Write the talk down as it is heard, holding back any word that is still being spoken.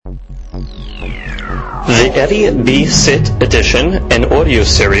The Eddie B. Sit edition and audio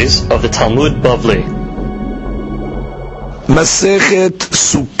series of the Talmud Bavli. Masechet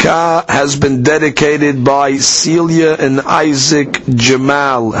Sukkah has been dedicated by Celia and Isaac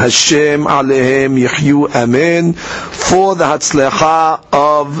Jamal. Hashem Alehem Yehyu Amen. For the Hatzlecha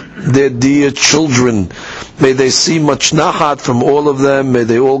of their dear children. May they see much nachat from all of them. May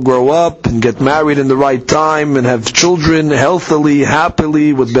they all grow up and get married in the right time and have children healthily,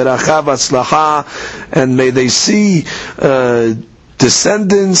 happily, with beracha v'atzlacha. And may they see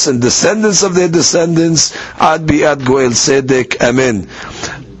descendants and descendants of their descendants. Ad bi'ad goel sedek. Amen.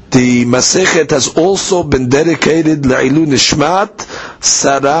 The Masechet has also been dedicated La'ilu Nishmat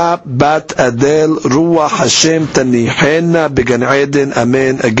Sarah Bat Adel Ruach Hashem Tanihena Began Eden.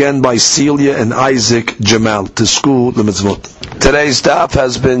 Amen. Again by Celia and Isaac Jamal. Tisku L'Mitzvot. Today's daf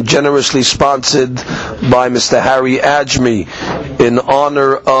has been generously sponsored by Mr. Harry Ajmi in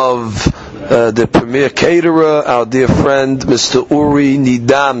honor of the premier caterer, our dear friend Mr. Uri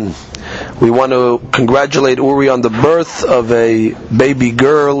Nidan. We want to congratulate Uri on the birth of a baby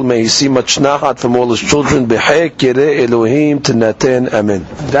girl. May he see much nahat from all his children. B'hek yireh Elohim tenaten. Amen.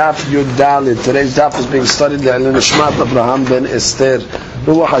 Daf Yud Daled. Today's daf is being studied Le'ilun Nishmat Abraham ben Esther.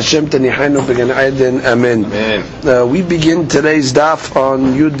 Ruach Hashem Tanihenu Began Eden. Amen. We begin today's daf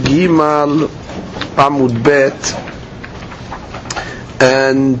on Yud Gimal Amud Bet.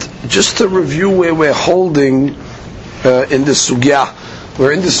 And just to review where we're holding in the Succah.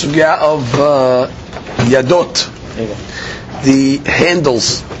 We're in the Succah of Yadot, the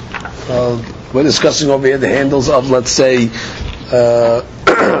handles. We're discussing over here the handles of, let's say,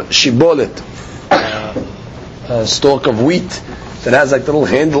 shibolet, a stalk of wheat that has like the little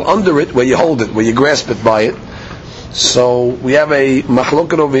handle under it where you hold it, where you grasp it by it. So we have a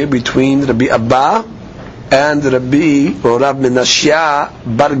machloket over here between Rabbi Abba and Rabbi Rav Menashia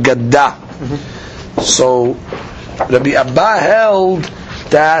Bar Gadda. So Rabbi Abba held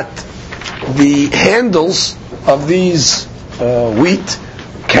that the handles of these wheat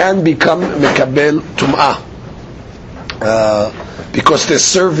can become mekabel tum'ah because they're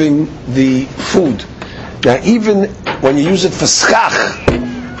serving the food. Now, even when you use it for schach,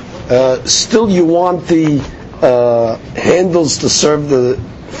 still you want the handles to serve the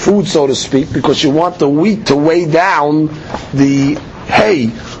food, so to speak, because you want the wheat to weigh down the hay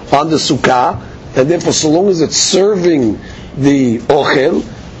on the sukkah, and therefore, so long as it's serving the ochel,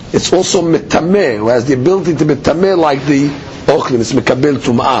 it's also metameh, who has the ability to metameh like the ochel. It's mekabel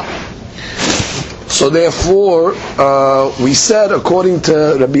tum'ah. So therefore, we said, according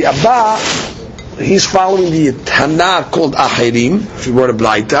to Rabbi Abba, he's following the Tana called Ahirim, if you were a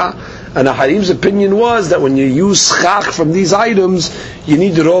Blaita, and Ahirim's opinion was that when you use schach from these items, you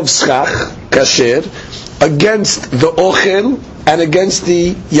need rov schach, kasher, against the ochel, and against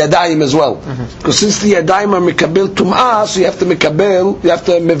the yadayim as well. Because since the yadayim are mekabel tum'ah, so you have to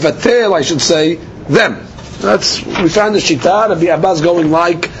mevatel, I should say, them. We found the shita, Rabbi Abbas going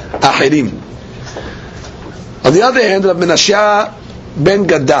like Ahirim. On the other hand, Rabbi Menashia ben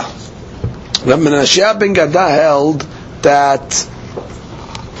Gadda. Rabbi Menashia ben Gadda held that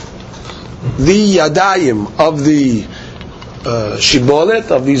the yadayim of the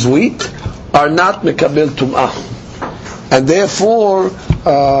shibolet, of these wheat, are not mekabel tum'ah. And therefore,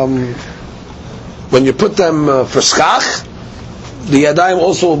 when you put them for schach, the yadayim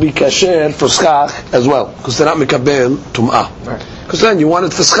also will be kasher for schach as well, because they're not mekabel tum'ah. Because then you want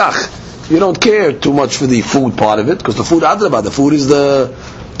it for schach. You don't care too much for the food part of it, because the food is the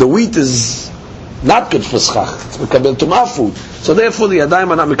wheat is not good for schach. It's mekabel tum'ah food. So therefore the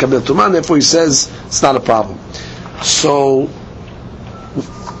yadayim are not mekabel tum'ah, and therefore he says it's not a problem. So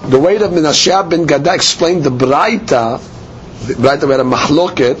the way that Menashia ben Gadda explained the Braita we had a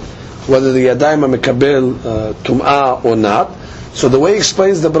mahloket whether the yadayim are mekabel tum'ah or not. So the way he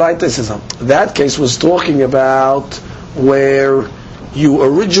explains the Braita says that case was talking about where you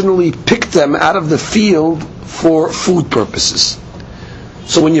originally picked them out of the field for food purposes.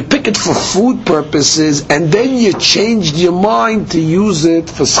 So when you pick it for food purposes and then you changed your mind to use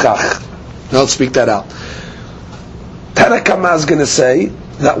it for schach. Now let's speak that out. Tarakama is going to say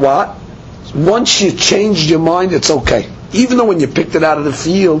that what? Once you changed your mind, it's okay. Even though when you picked it out of the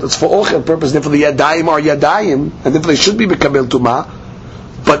field, it's for ochel purpose, therefore the yadayim are yadayim, and therefore they should be mekabel tumah.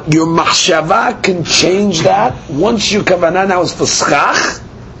 But your machshava can change that. Once your kavanah now is for schach,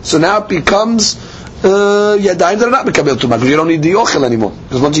 so now it becomes yadayim that are not mekabel tumah, because you don't need the ochel anymore.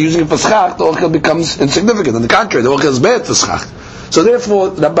 Because once you're using it for schach, the ochel becomes insignificant. On the contrary, the ochel is bad for schach. So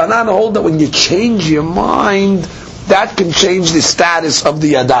therefore, the Rabbanan hold that when you change your mind, that can change the status of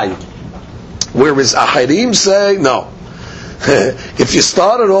the yadayim. Whereas Ahirim say, no. If you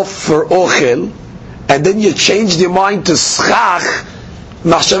started off for ochel, and then you changed your mind to schach,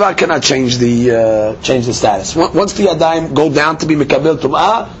 machshava cannot change the status. Once the yadayim go down to be mekabel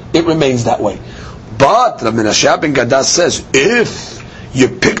tum'ah, it remains that way. But Rabbi Menashe ben Gadas says, if you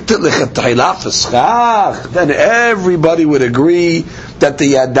picked it lechatayla for schach, then everybody would agree that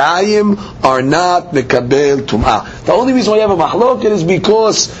the yadayim are not mekabel tum'ah. The only reason why you have a mahloket is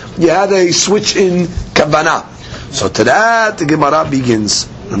because you had a switch in kavanah. So to that the Gemara begins,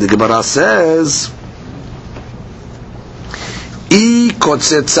 and the Gemara says, I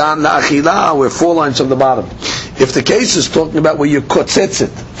kotzetzan la'achila, we're 4 lines from the bottom. If the case is talking about where you kotzetz it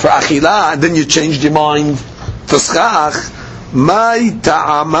for achila, and then you changed your mind for schach, mai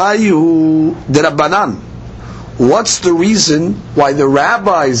ta'amayu derabbanan. What's the reason why the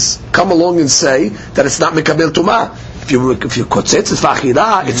rabbis come along and say that it's not mekabel tumah? If you kotzetz it for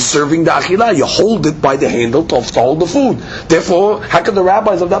achila, it's serving the achila. You hold it by the handle to hold the food. Therefore, how can the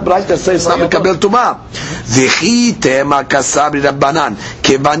rabbis of that brayta say it's not mekabel tumah? V'chi tema kasabri rabbanan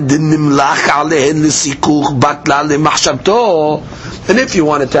kevan dinimlach alehen l'sikuch batla lemachshavto. And if you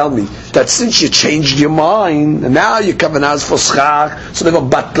want to tell me that since you changed your mind and now your kavanah is for schach, so therefore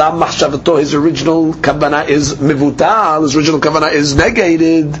batla machshavto, his original kavanah is mivutal, his original kavanah is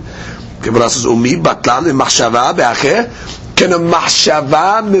negated. Gemara says, "Umi batla lemachshava be'acher." Can a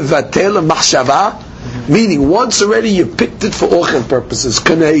machshava mevatel a machshava? Meaning, once already you picked it for ochel purposes,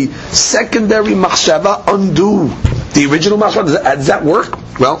 can a secondary machshava undo the original machshava? Does that work?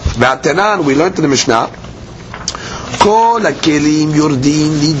 Well, v'atenan, we learned in the Mishnah, kol hakelim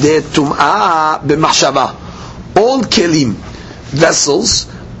yordim lidei tum'ah b'machshava. All kelim, vessels,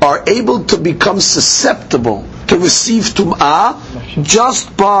 are able to become susceptible to receive tum'ah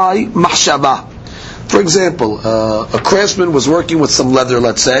just by machshava. For example, a craftsman was working with some leather,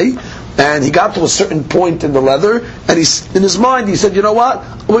 let's say, and he got to a certain point in the leather, and in his mind he said, you know what,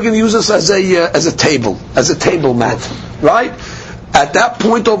 we're going to use this as a table mat, right? At that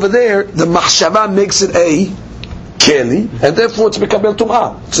point over there, the machshava makes it a keli, and therefore it's mekabel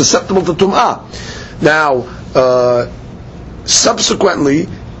tum'ah, it's susceptible to tum'ah. Now, subsequently,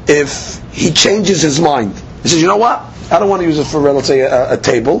 if he changes his mind, he says, you know what, I don't want to use it for, let's say, a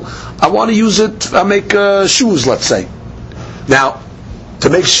table. I want to use it, I make shoes, let's say. Now, to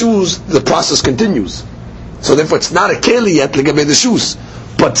make shoes, the process continues. So therefore, it's not a keli yet, like I made the shoes.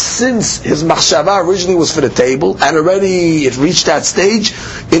 But since his machshava originally was for the table, and already it reached that stage,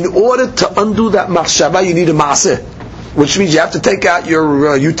 in order to undo that machshava, you need a maaseh. Which means you have to take out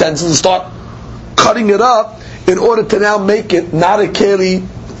your utensils and start cutting it up in order to now make it not a keli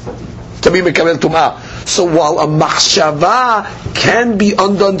to be mekabel tum'ah. So while a machshava can be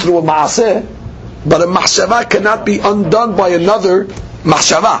undone through a maaseh, but a machshava cannot be undone by another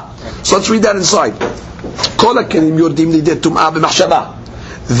machshava. So let's read that inside. Kol hakelim yordim lidei tum'ah b'machshava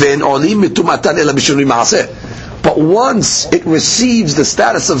ve'en olim mitumatan ela b'shinui maaseh. But once it receives the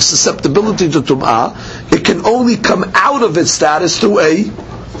status of susceptibility to tum'ah, it can only come out of its status through a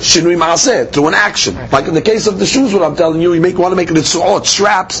shinui maaseh, through an action. Like in the case of the shoes, what I'm telling you, you want to make it tsu'ot,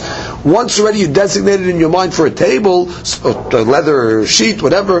 straps. Once already you designated in your mind for a table, a leather sheet,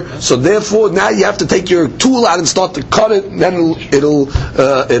 whatever. So therefore, now you have to take your tool out and start to cut it, and then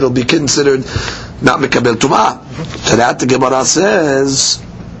it'll be considered not mekabel tum'ah. So that the Gemara says.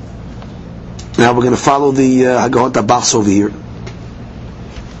 Now we're going to follow the Hagahot Abbas over here.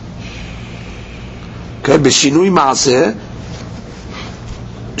 Okay, b'shinui maaseh.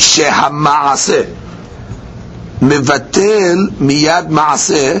 שהמעשה מבטל מיד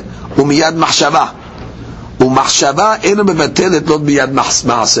מעשה ומיד מחשבה ומחשבה אינו מבטלת לא מיד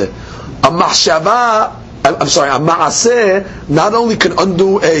מעשה. המעשה not only can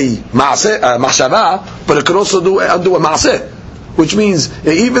undo a מחשבה, but it can also undo a מעשה, which means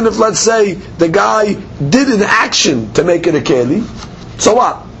even if, let's say, the guy did an action to make it a keli, so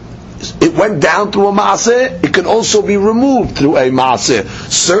what? It went down through a maaseh, it can also be removed through a maaseh.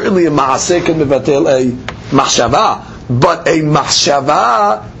 Certainly a maaseh can mevatel a machshava, but a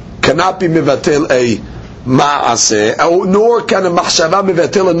machshava cannot be mevatel a maaseh, nor can a machshava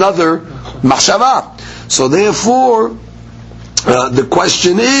mevatel another machshava. So therefore, the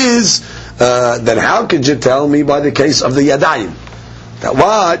question is, then how could you tell me by the case of the yadayim? That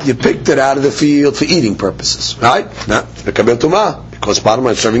what? You picked it out of the field for eating purposes, right? Not mekabel tumah. Because bottom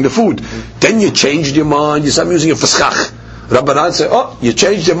line, serving the food. Then you changed your mind, you started using it for schach. Rabbanan say, oh, you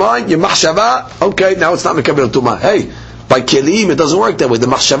changed your mind, your machshava, okay, now it's not mekabel tumah. Hey, by kelim, it doesn't work that way. The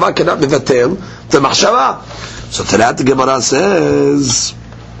machshava cannot mevatel the machshava. So to that the Gemara says,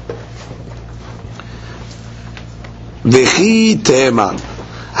 V'chi teman,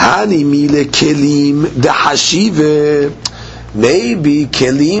 hani mile kelim dehashive. maybe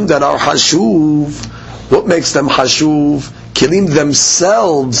kelim that are hashuv, what makes them hashuv? Kelim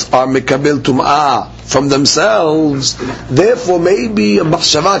themselves are mikabel tum'ah from themselves. Therefore, maybe a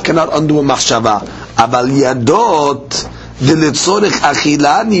machshava cannot undo a machshava. Abal yadot dilitzorich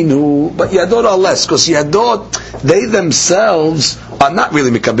achilaninu, but yadot are less, because yadot, they themselves are not really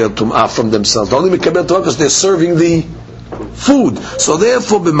mikabel tum'ah from themselves. They're only mikabel tum'ah because they're serving the food. So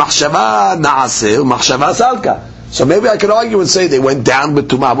therefore, b'machshava na'aseh, machshava salka. So maybe I could argue and say they went down with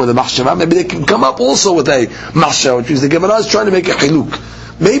tumah with a machshava. Maybe they can come up also with a machshava, which means the Gemara is trying to make a chiluk.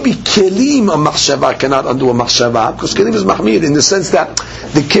 Maybe kelim a machshava cannot undo a machshava, because kelim is mahmir in the sense that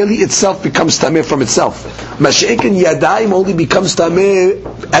the keli itself becomes tameh from itself. Mashiach and yadayim only becomes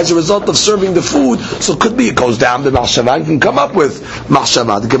tameh as a result of serving the food. So it could be it goes down the machshava and can come up with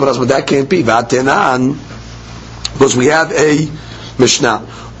machshava. The Gemara says, but that can't be. V'atenan, because we have a Mishnah.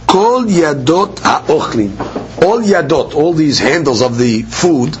 Kol yadot ha'ochlin. All yadot, all these handles of the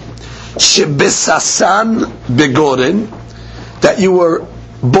food, shebesasan begoren, that you were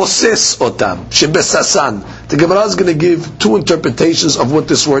bosses otam, shebesasan. The Gemara is going to give two interpretations of what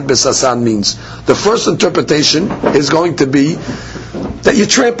this word besasan means. The first interpretation is going to be that you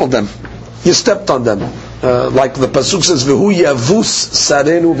trampled them, you stepped on them. Like the pasuk says, "V'hu yavus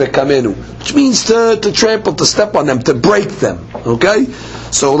sarenu v'kamenu," which means to trample, to step on them, to break them. Okay,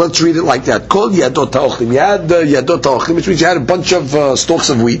 so let's read it like that. Kol yadot ha'ochlim. You had yadot ha'ochlim, which means you had a bunch of stalks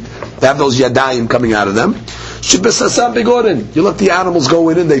of wheat. They have those yadayim coming out of them. Shebesasam begoren. You let the animals go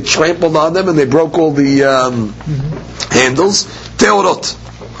in and they trampled on them and they broke all the handles. Teorot.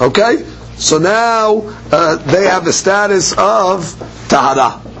 Okay, so now they have the status of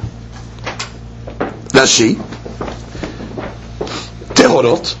tahara. Nashi,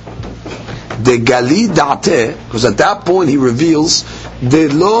 tehorot, de gali da'ateh, because at that point he reveals de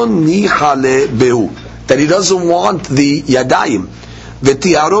lo nihale behu, that he doesn't want the yadayim.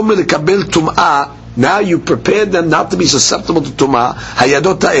 V'tiarom lekabel tum'ah. Now you prepared them not to be susceptible to tum'ah.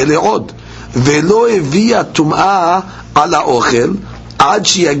 Hayadot ha'ele od. Ve'lo evia tum'ah ala ochel ad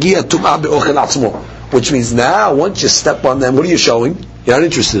shiyagia tum'ah be'ochel atzmo. Which means now, once you step on them, what are you showing? You're not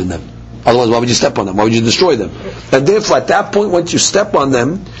interested in them. Otherwise, why would you step on them? Why would you destroy them? And therefore, at that point, once you step on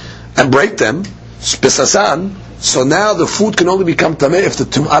them and break them, spisasan, so now the food can only become tameh if the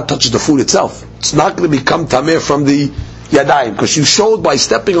tum'ah touches the food itself. It's not going to become tameh from the yadayim, because you showed by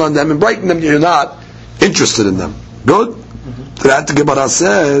stepping on them and breaking them, you're not interested in them. Good? That the Gemara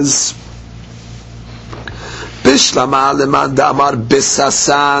says, Bishlama leman da'amar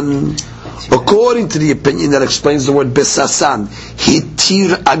bisasan. According to the opinion that explains the word bisasan,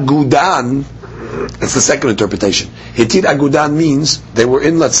 hitir agudan, that's the second interpretation. Hitir agudan means they were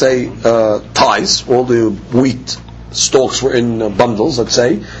in, let's say, ties, all the wheat stalks were in bundles, let's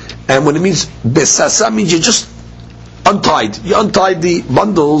say, and when it means bisasan means you just untied. You untied the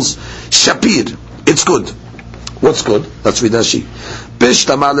bundles, shapir, it's good. What's good? Let's read Rashi.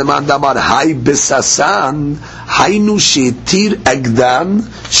 Bishtama leman damar hay bisasan haynu shetir agdan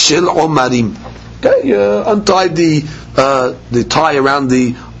shel omarim. Okay, untied the tie around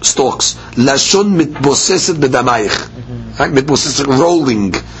the stalks. Lashon mitboseset bedamayich. Mitboseset,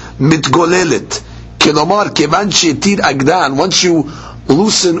 rolling. Mitgolelet. Kilomar kevan shetir agdan. Once you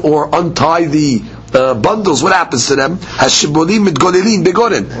loosen or untie the bundles, what happens to them? Hashibolim mitgolelin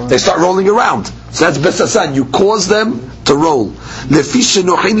begoren. They start rolling around. So that's besasan. You cause them to roll. Lefi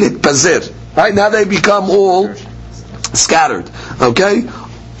shenochin litpazer. Right now they become all scattered. Okay.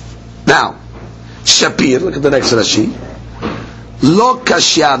 Now, Shapir. Look at the next Rashi. Lo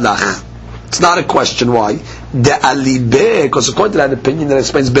kashyalach. It's not a question. Why? De alibe, because according to that opinion that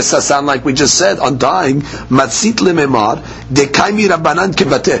explains besasan, like we just said, untying matzit lememar de kaimi rabbanan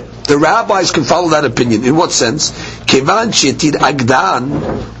kevate. The rabbis can follow that opinion. In what sense? Kevan shetir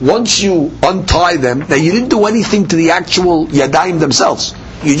agdan. Once you untie them, now you didn't do anything to the actual yadayim themselves.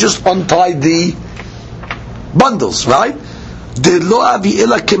 You just untied the bundles, right? De lo avi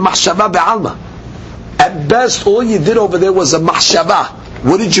ela kemachshava be'alma. At best, all you did over there was a machshava.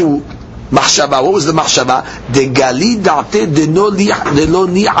 What did you? Machshava. What was the machshava? De gali da'ate de lo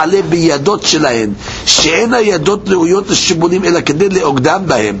ni'ale biyadot shelahen. She'ena yadot le'uyot l'shibulim ela kedeh le'ogdan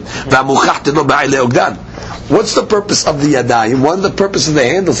bahem. V'amuchach te lo ba'ai le'ogdan. What's the purpose of the yadayim? One of the purposes of the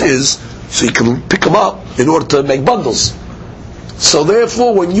handles is so you can pick them up in order to make bundles. So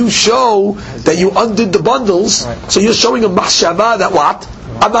therefore, when you show that you undid the bundles, so you're showing a machshava that what?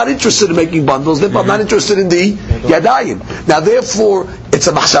 I'm not interested in making bundles, therefore I'm not interested in the yadayim. Now therefore, it's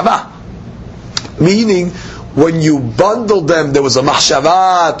a machshava. Meaning, when you bundled them, there was a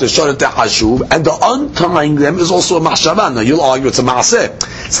machshava to show that they're hashuv, and the untying them is also a machshava. Now you'll argue it's a maaseh.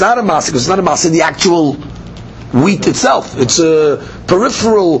 It's not a maaseh because it's not a maaseh in the actual wheat itself. It's a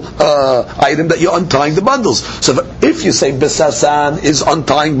peripheral item that you're untying the bundles. So if you say Besasan is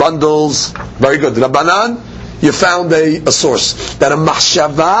untying bundles, very good. Rabbanan, you found a source that a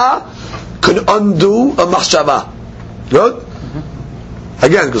machshava could undo a machshava. Good?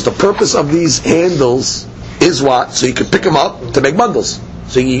 Again, because the purpose of these handles is what? So you can pick them up to make bundles.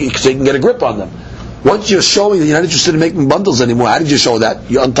 So you can get a grip on them. Once you're showing that you're not interested in making bundles anymore, how did you show that?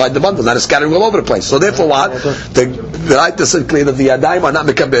 You untied the bundle, not scattering all over the place. So therefore what? The right is clear that the yadayim are not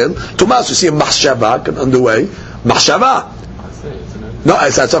mekabel. Tumas, you see a machshava can undo a machshava. No,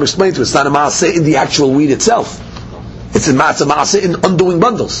 that's what I'm explaining to you. It's not a maaseh in the actual weed itself. It's a maaseh in undoing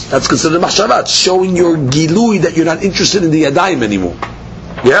bundles. That's considered a machshava. It's showing your gilui that you're not interested in the yadayim anymore.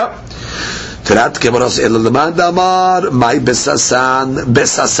 Yeah? My besasan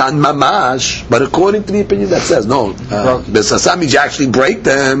mamash, but according to the opinion that says no, besasan means you actually break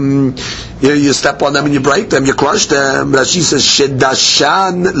them. You step on them and you break them, you crush them. Rashi says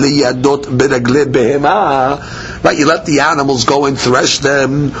shedashan liyadot beragle behema. Right, you let the animals go and thresh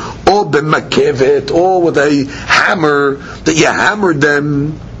them, or b'makevet, or with a hammer that you hammered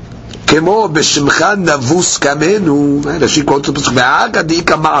them. Kemo b'shimcha navus kamenu. Rashi quotes the pasuk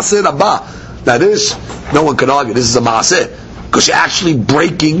ve'agadika ma'aseh rabah. Now this, no one can argue, this is a maaseh, because you're actually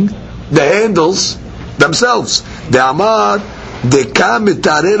breaking the handles themselves. The amar, deka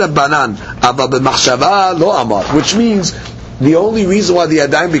mitare rabbanan, ava b'machshava lo amar, which means the only reason why the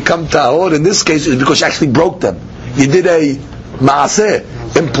yadayim become tahor in this case is because you actually broke them. You did a maaseh,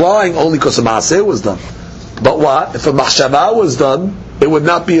 implying only because a maaseh was done. But what? If a machshava was done, it would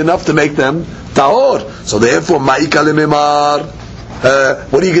not be enough to make them tahor. So therefore, ma'ika lemimar,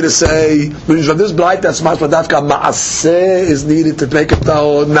 what are you going to say? From this blight, that's ma'aseh ma'aseh is needed to make a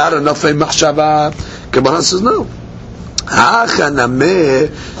tahor, not enough a machshava. Gemara says no. Hachanameh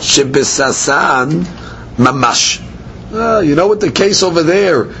shebesasan mamash. You know what the case over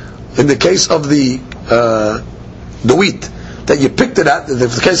there, in the case of the wheat, that you picked it at,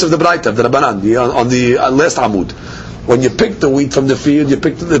 the case of the Braita, of the Rabbanan, on the last Amud, when you picked the wheat from the field, you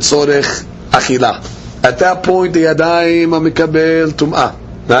picked the tzorech achila. At that point, the yadayim amikabel tum'ah,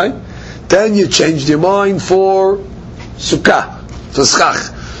 right? Then you changed your mind for Succah, for Succah.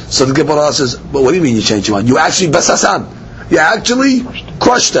 So the Gemara says, but what do you mean you changed your mind? You actually besasan. You actually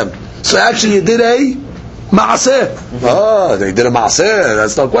crushed them. So actually you did a ma'aseh. Oh, they did a ma'aseh.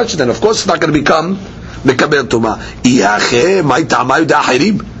 That's no question. Then of course it's not going to become mikabel tum'ah. Iyache my ta'amayu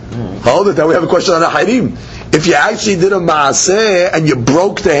da'ahirim. Hold it, now we have a question on ahirim. If you actually did a ma'aseh and you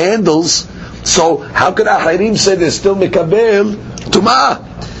broke the handles, so how could ahirim say they're still mikabel tum'ah?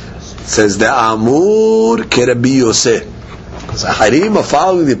 Says the amur ke Rabbi Yosef. Because ahirim are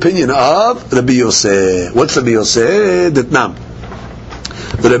following the opinion of Rabbi Yosef. What's Rabbi Yosef? Ditnam.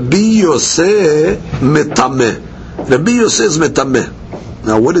 Rabbi Yosef metameh. Rabbi Yosef is metameh.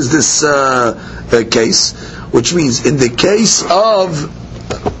 Now what is this case? Which means in the case of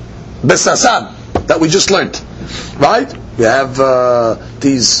besasan that we just learned, right? We have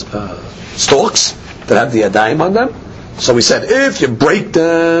these stalks that have the yadayim on them. So we said, if you break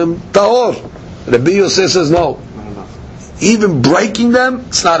them, tahor. Rabbi Yosef says no. Even breaking them,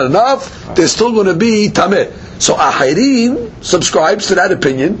 it's not enough. They're still going to be tameh. So ahirim subscribes to that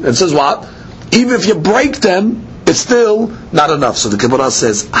opinion and says what? Even if you break them, it's still not enough. So the Gemara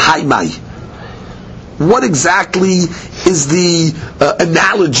says, Hai mai. What exactly is the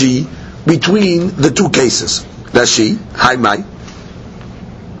analogy between the two cases? Rashi, Hai mai.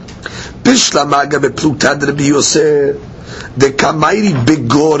 Bishlamaga beplutad Rabbi Yosef. The kamairi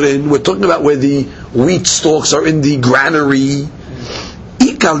begoren. We're talking about where the wheat stalks are in the granary.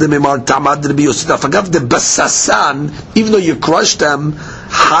 Ikal de memar tamad Rabbi Yosef. Forgot the basasan. Even though you crush them,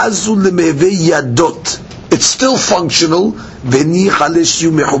 hazu lemeve yadot. It's still functional. Veni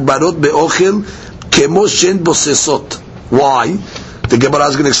chaleshu mechubarot beochel kemo shen bosesot. Why? The Gemara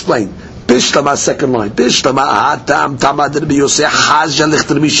is going to explain. Bishlama, second line. Bishlama atam tamad Rabbi Yosef haja lech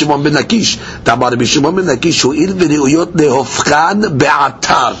Rabbi Shimon ben Lakish. Tamad Rabbi Shimon ben Lakish hu il v'neuyot lehofchan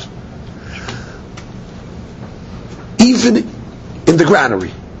be'atar. Even in the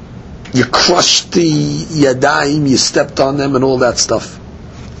granary, you crushed the yadayim, you stepped on them, and all that stuff.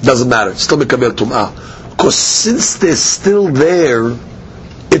 Doesn't matter. It's still mikabel tum'ah. Because since they're still there,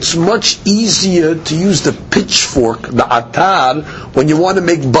 it's much easier to use the pitchfork, the atar, when you want to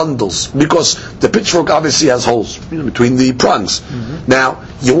make bundles, because the pitchfork obviously has holes between the prongs. Mm-hmm. Now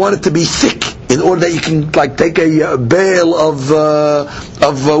you want it to be thick in order that you can take a bale of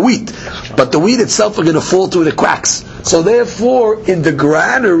wheat, but the wheat itself are going to fall through the cracks. So therefore, in the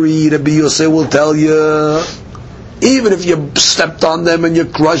granary, Rabbi Yosef will tell you, even if you stepped on them and you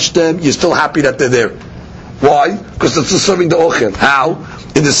crushed them, you're still happy that they're there. Why? Because it's still serving the ochel. How?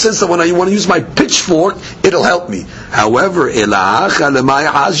 In the sense that when I want to use my pitchfork, it'll help me. However,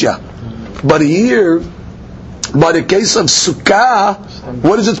 but here, by the case of Sukkah,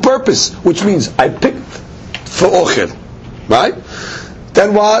 what is its purpose? Which means I picked for ochel, right?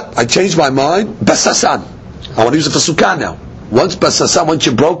 Then what? I changed my mind. Basasan. I want to use it for Sukkah now. Once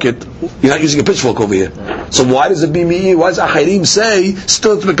you broke it, you're not using a pitchfork over here. So why does it be me? Why does Ahirim say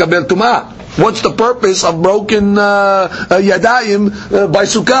still it's mekabel tumah? What's the purpose of broken yadayim by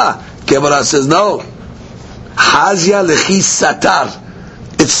Sukkah? Gemara says no. Hazya lechi satar.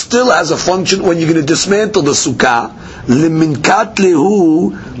 It still has a function when you're going to dismantle the Sukkah. Liminkat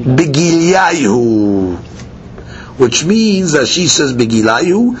lehu begilyayu. Which means that she says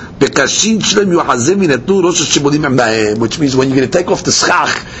begilayu bekashin shlem yuhazim yinatnu rosh hashibulim ambahem. Which means when you're going to take off the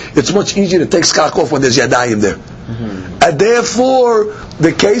schach, it's much easier to take schach off when there's yadayim there. And therefore,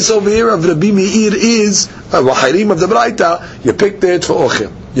 the case over here of Rabbi Meir is Wahirim of the Braita. You picked it for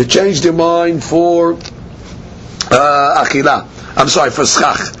ochel. You changed your mind for achila. I'm sorry, for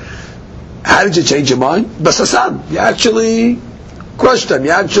schach. How did you change your mind? Basasan. You actually crushed them.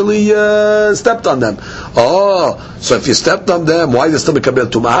 You actually stepped on them. Oh, so if you stepped on them, why is it still mekabel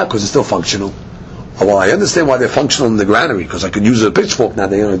tumah? Because it's still functional. Oh, well, I understand why they're functional in the granary, because I could use a pitchfork now.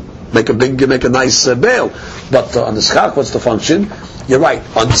 They're going to make a nice bale. But on the schach, what's the function? You're right.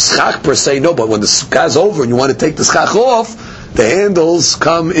 On the schach per se, no. But when the sukkah is over and you want to take the schach off, the handles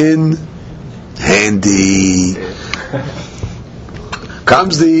come in handy.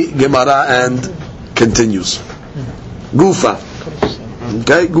 Comes the Gemara and continues. Gufa.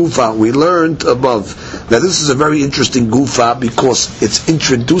 Okay, Gufa. We learned above. Now this is a very interesting Gufa because it's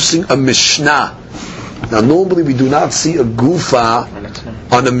introducing a Mishnah. Now normally we do not see a Gufa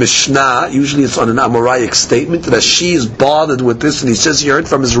on a Mishnah. Usually it's on an Amoraic statement. Rashi is bothered with this and he says he heard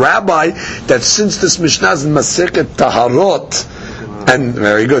from his rabbi that since this Mishnah is in Masechet Taharot, and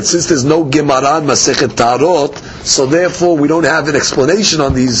very good, since there's no Gemara in Masechet Taharot, so therefore we don't have an explanation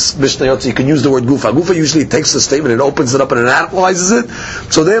on these Mishnayot, so you can use the word Gufa. Gufa usually takes the statement and opens it up and analyzes it.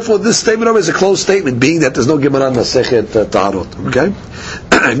 So therefore this statement is a closed statement, being that there's no Gemara in Masechet Taharot. Okay?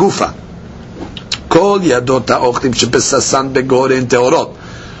 Gufa. Kol yadot ha'ochlim shebesasan begoren teorot.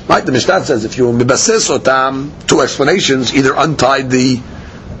 Right? The Mishnah says if you mebases otam, two explanations, either untied the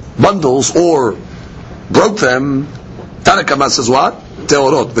bundles or broke them. Tanakama says what?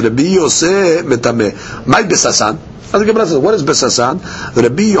 Teorot. Rabbi Yosef metameh. My besasan. And the Gemara says, what is besasan?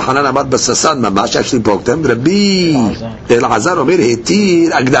 Rabbi Yohanan amar besasan mamash, actually broke them. Rabbi Elazar omer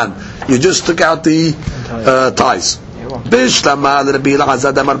hetir agdan. You just took out the ties. I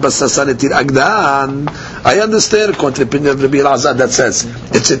understand according to the opinion of Rabbi Elazar that says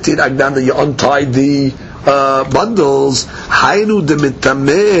it's a tir agdan that you untied the bundles. Hainu de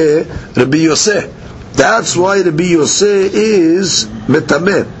metameh Rabbi Yosef. That's why Rabbi Yosef is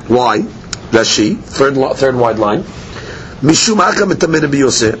metameh. Why? Rashi, third wide line. Mishum haka metameh Rabbi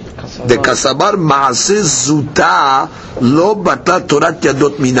Yosef. De kasabar maaseh zuta lo batla torat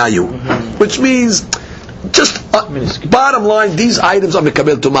yadot minayu. Which means, just bottom line, these items are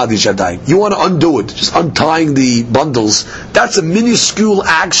mekabel tumah shadai. You want to undo it, just untying the bundles. That's a minuscule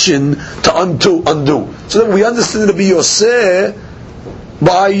action to undo. So that we understand Rabbi Yosef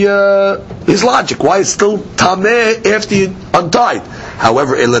by his logic, why it's still tameh after you untied.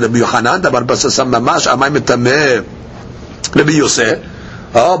 However, Rabbi Yohanan dabar basasam mamash amay metameh Rabbi Yosef.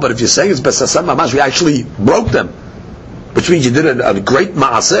 Oh, but if you're saying it's basasam mamash, we actually broke them, which means you did a great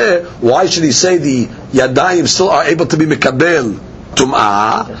maaseh. Why should he say the yadayim still are able to be mekabel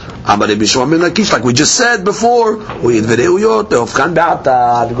tum'ah? Amar Rabbi Shimon ben Lakish, like we just said before, because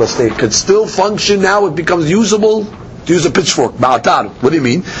they could still function now. It becomes usable to use a pitchfork. Ba'atar. What do you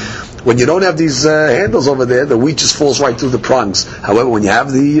mean? When you don't have these handles over there, the wheat just falls right through the prongs. However, when you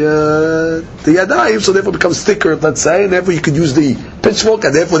have the yadayim, so therefore it becomes thicker, let's say, and therefore you could use the pitchfork,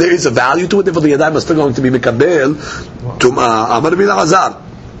 and therefore there is a value to it. Therefore the yadayim are still going to be mekabel tum'ah. Amar Rabbi Elazar.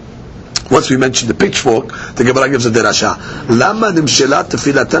 Once we mentioned the pitchfork, the Gemara gives a derasha. Lama nimshelat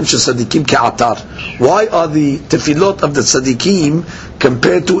tefilatan shesadikim ke'atar. Why are the tefillot of the tzadikim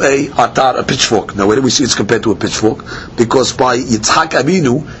compared to a atar, a pitchfork? Now, where do we see it's compared to a pitchfork? Because by Yitzhak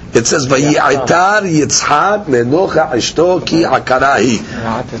Abinu, it says Vayi'atar Yitzhak lenocha ishto ki akarahi.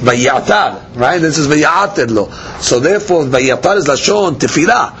 Vayi'atar, right? This is Vayi'atar lo. So therefore, Vayi'atar is lashon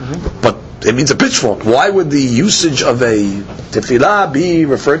tefillah, but it means a pitchfork. Why would the usage of a tefillah be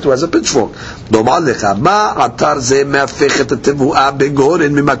referred to as a pitchfork? Just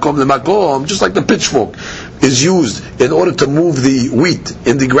like the pitchfork. is used in order to move the wheat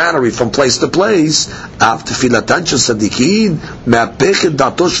in the granary from place to place, af tefilatan shel tzadikin me'apechet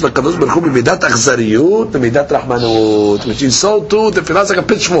da'ato shel HaKadosh Baruch Hu b'midat achzariyut b'midat rahmanut, which is so too, tefillah is like a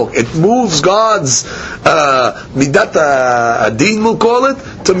pitchfork. It moves God's midat adin, we'll call it,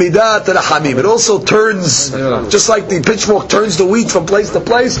 to midat rahamim. It also turns, just like the pitchfork turns the wheat from place to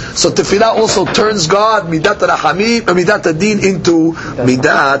place, so tefillah also turns God midat rahamim, midat adin into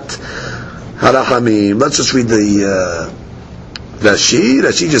midat harachamim. Let's just read the Rashi.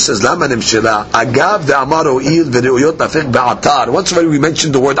 Rashi just says, Lama nimshela agav de'amar o'il v're'uyot nafek be'atar. Once already we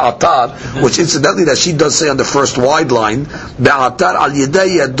mentioned the word atar, which incidentally Rashi does say on the first wide line, be'atar al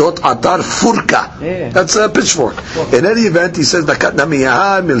yedei yadot atar furka. That's a pitchfork. In any event, he says, Dakat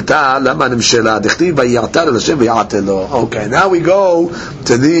namiyah milta lama nimshela dichtiv v'yatar el Hashem v'yatelo. Okay, now we go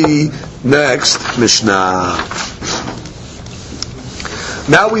to the next Mishnah.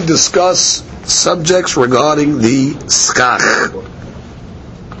 Now we discuss subjects regarding the Succah.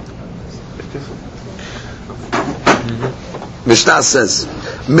 Mishnah says,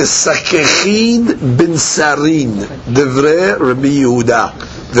 Mesakechin bin Sarin Devre Rabbi Yehuda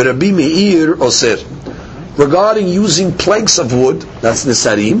V'Rabbi Meir Oser. Regarding using planks of wood, that's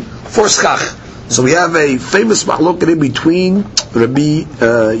Nesarim, for Succah. So we have a famous mahloket in between Rabbi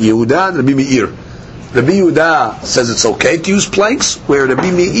Yehuda and Rabbi Meir. Rabbi Yehuda says it's okay to use planks, where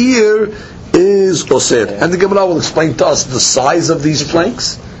Rabbi Meir is Oser. And the Gemara will explain to us the size of these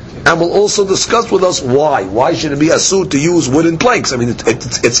planks, and will also discuss with us why. Why should it be asur to use wooden planks? I mean,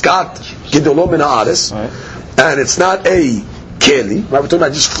 it's got Gidolo min ha'aretz, and it's not a keli. Right? We're talking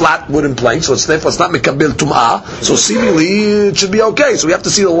about just flat wooden planks, so therefore it's not mekabel tum'ah. So seemingly it should be okay. So we have to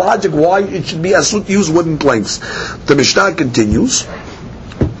see the logic why it should be asur to use wooden planks. The Mishnah continues.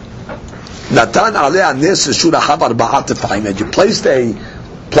 Natan aleh anes shur achav arba'at tefahim. And you placed a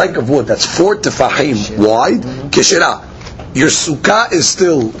plank of wood that's 4 tefahim wide, keshera. Your sukkah is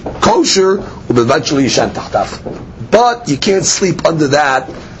still kosher, eventually yishan tahtav. But you can't sleep under that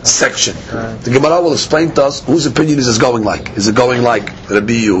section. The Gemara will explain to us whose opinion is this going like. Is it going like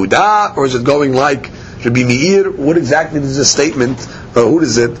Rabbi Yehuda, or is it going like Rabbi Meir? What exactly is the statement, or who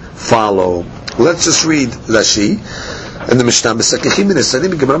does it follow? Let's just read Rashi. And the Mishnah, Mesakechim min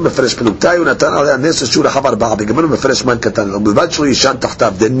Nesarim, Gemara mefresh penuktai, Unatan alei anes shur achav arba'a, Gemara mefresh man katan, eventually yishan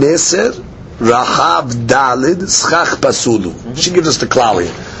tahtav. The Neser Rachav Dalid Schach Pasulu. She gives us the klali.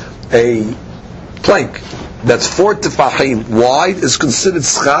 A plank that's 4 tefahim wide is considered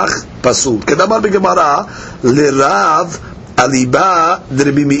Schach Pasul. Kedamar beGemara LeRav Aliba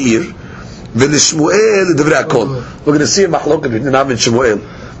Rabbi Meir VeLeShmuel Devrei Hakol. We're going to see a machloket between Rav and Shmuel.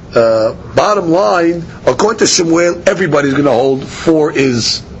 Bottom line, according to Shmuel, everybody's going to hold 4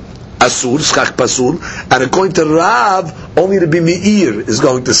 is Asur, Schach Pasul, and according to Rav, only Rabbi Meir is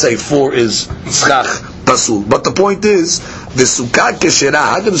going to say 4 is Schach Pasul. But the point is, the Sukkah Keshera,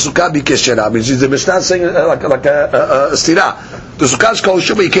 how can the Sukkah be Keshera? I mean, the Mishnah saying like a stira. The Sukkah is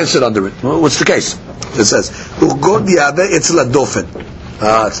kosher, but you can't sit under it. What's the case? It says,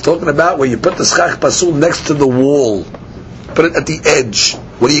 it's talking about where you put the Schach Pasul next to the wall. Put it at the edge.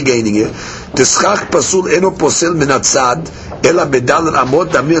 What are you gaining here? The Schach Pasul eno posel min hatzad ela bedal amot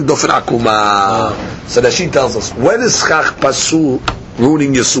damir dofen akuma. So that she tells us, when is Schach Pasul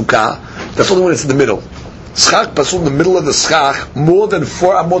ruining your sukkah? That's only when it's in the middle. Schach Pasul in the middle of the Schach, more than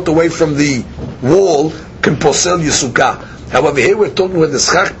 4 amot away from the wall, can posel your sukkah. However, here we're talking when the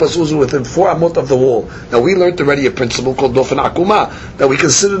Schach Pasul is within 4 amot of the wall. Now we learned already a principle called dofen akuma. Now we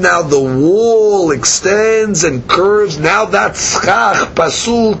consider now the wall extends and curves. Now that Schach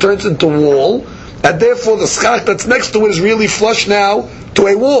Pasul turns into wall, and therefore the Schach that's next to it is really flush now to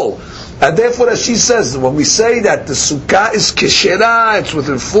a wall. And therefore, as she says, when we say that the sukkah is keshera, it's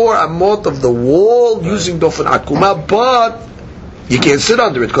within 4 amot of the wall using dofen akuma, but you can't sit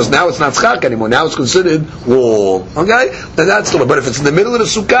under it because now it's not schach anymore. Now it's considered wall. Okay, then that's the way. But if it's in the middle of the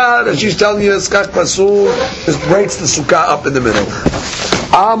sukkah, and she's telling you schach pasul, this breaks the sukkah up in the middle.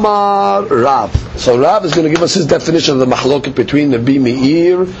 Amar Rav. So Rav is going to give us his definition of the mahloket between Rabbi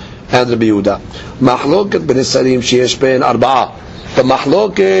Meir and Rabbi Yehuda. Mahloket ben Nesarim sheyesh ben arba'ah. The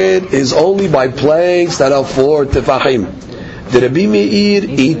mahloket is only by planks that are 4 tefahim. The Rabbi Meir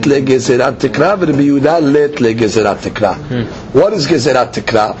eat le gezerat tekra, Rabbi Yehuda let le gezerat tekra. What is gezerat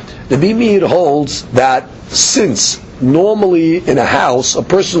tekra? Rabbi Meir holds that since normally in a house a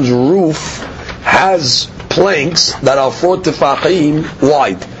person's roof has planks that are 4 tefahim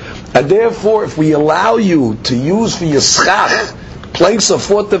wide, and therefore if we allow you to use for your schach planks of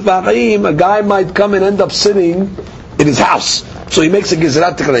 4 tefahim, a guy might come and end up sitting in his house. So he makes a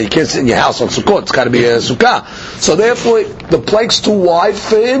gezerat tekra. You can't sit in your house on Sukkot. It's got to be a sukkah. So therefore, the plank's too wide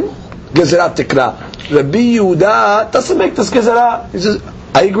for him. Gezerat tekra. Rabbi Yehuda doesn't make this gezerah. He says,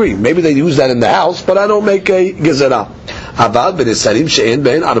 I agree. Maybe they use that in the house, but I don't make a gezerah. Aval b'nesarim she'en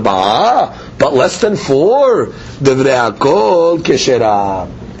be'en arba'ah, but less than 4. Divrei hakol kesherah.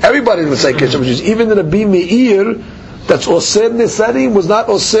 Everybody would say kesherah, which is even the Rabbi Meir, that's oser nesarim, was not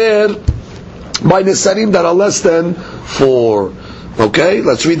oser by nesarim that are less than 4. Okay,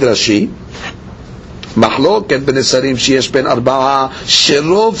 let's read Rashi. Mahloket b'nesarim sheyesh ben arba'ah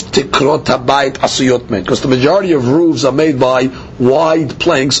sherov tikrot habayit asuyot men, because the majority of roofs are made by wide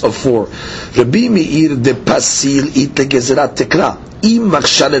planks of 4. Rabbi Meir de pasil ite gezerat tikra im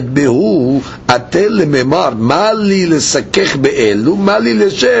makshalet behu atel lememar mali lesakech be'elu mali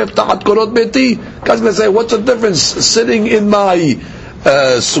leshev tachat korot beti. Guys may say, what's the difference sitting in my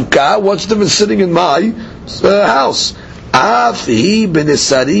sukkah? What's the difference sitting in my house? Af hi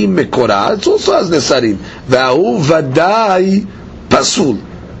benesarim mekora. It also has nesarim. V'ahu vadai pasul.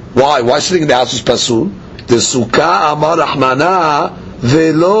 Why? Why sitting in the house is pasul? The sukkah amar rahmana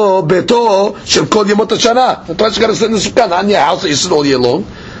velo beto shel kol yemot hashana. That's why you got to sit in the sukkah, not in your house that you sit all year long.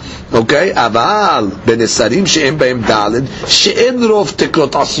 Okay, aval benesarim she'en b'hem daled she'en rov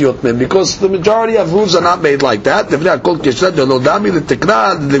tekrot asiyot men, because the majority of roofs are not made like that. Divrei hakol kesherah lo dami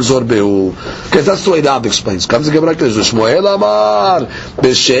letekra legzor behu. Okay, that's the way Rav explains. Comes the Gemara, Shmuel amar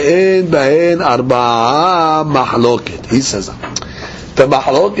b'she'en b'hen arba'ah mahloket. He says the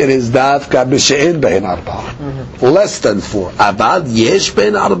mahloket is dafka b'she'en b'hen arba'ah, less than 4. Aval yesh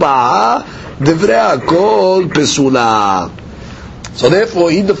b'hen arba'ah divrei hakol pesula. So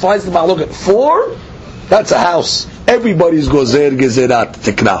therefore, he defines the mahloket. 4, that's a house. Everybody's gozer gezerat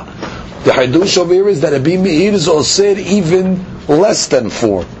tikna. The hadush over here is that Rabbi Meir is oser even less than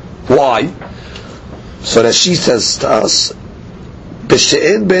 4. Why? So Rashi says to us,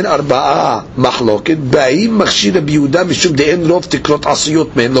 B'she'en ben arba'ah mahloket ba'im machshir Rabbi Yehuda mishum de'en rov tikrot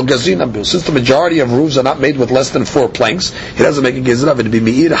asiyot men lo gazrin abil. Since the majority of roofs are not made with less than 4 planks, he doesn't make a gezerah. Rabbi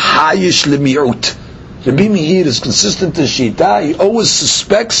Meir hayish lemi'ut. Rabbi Meir is consistent to Shita. He always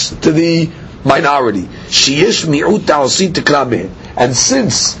suspects to the minority. Sheyesh mi'ut ta'osi tikra behen. And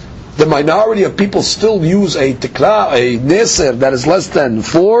since the minority of people still use a tikra, a neser that is less than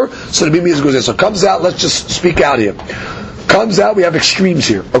 4, so Rabbi Meir goes there. So it comes out, let's just speak out here. Comes out, we have extremes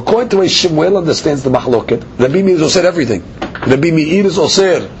here. According to the way Shmuel understands the mahloket, Rabbi Meir is oser everything. Rabbi Meir is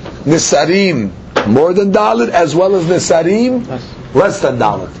oser nesarim more than dalet, as well as nesarim less than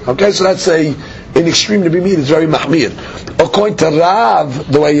dalet. Okay, so that's in extreme Rabbi Meir is very mahmir. According to Rav,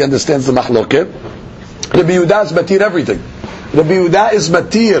 the way he understands the mahloket, Rabbi Yehuda is matir everything. Rabbi Yehuda is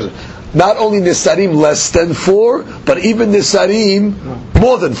matir not only nisarim less than 4, but even nisarim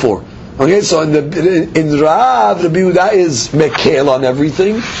more than 4. Okay, so in Rav, Rabbi Yehuda is mekel on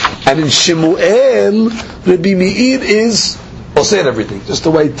everything, and in Shemuel, Rabbi Meir is osir everything. Just a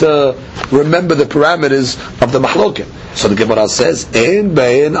way to remember the parameters of the mahloket. So the Gemara says, "En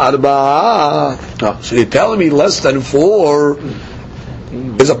be'en arba'ah." So you're telling me less than 4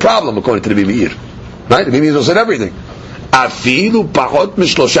 is a problem according to the Rabbi Meir, right? The Rabbi Meir said everything. Afilu pachot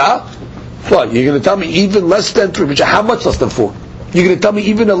mishlosha. What? You're going to tell me even less than 3? How much less than 4? You're going to tell me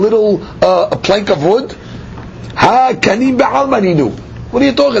even a little a plank of wood? Ha kanim ba'al maninu. What are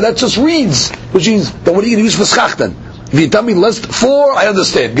you talking? That's just reeds, which means then what are you going to use for schach then? If you tell me less than 4, I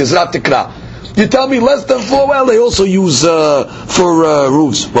understand. Gezrat tikra. You tell me less than 4, well, they also use for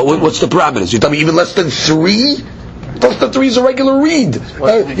roofs. But what's the parameters? You tell me even less than 3? Less than 3 is a regular reed.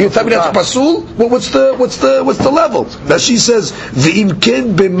 You tell me that's pasul? What's the level? Now she says, "V'im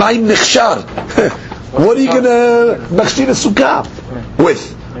ken b'mayim nechshar." What are you gonna machshir a sukkah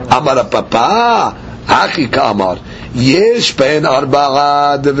with? Amar papa, achi ka'amar, yesh ben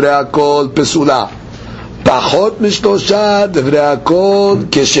arba'ah divrei hakol pesula, pachot mishlosha divrei hakol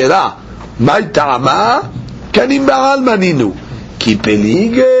kesherah. My ta'ama kanim ba'al maninu ki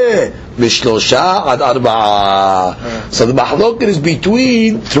pelige mishlosha ad arba'ah. So the mahloket is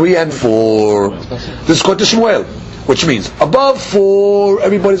between 3 and 4. This is called the Shmuel, which means above 4,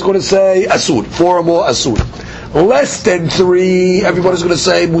 everybody's going to say asur, 4 or more asur. Less than 3, everybody's going to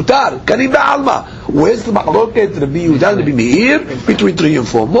say mutar, kanim ba'alma. Where's the mahloket? Rabbi Yehuda and Rabbi Meir between 3 and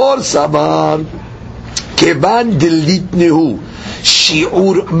 4. More sabar kevan delitnehu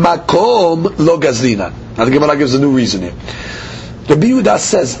Shiur makom lo gazrina. Now the Gemara gives a new reason here. Rabbi Yehuda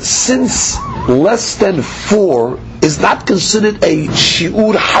says, since less than 4 is not considered a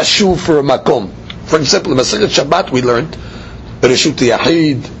shiur hashuv for a makom. For example, in Masechet Shabbat we learned Reshut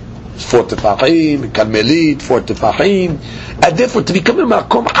Yahid 4 tefachim, Karmelit 4 tefachim, and therefore to become a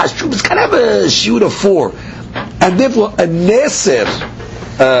makom hashuv is kind of a shiur of 4, and therefore a neser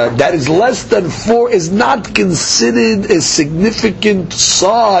that is less than 4 is not considered a significant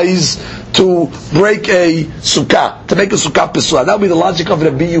size to break a sukkah, to make a sukkah pesula. That would be the logic of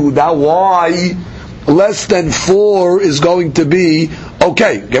Rabbi Yehuda. Why less than 4 is going to be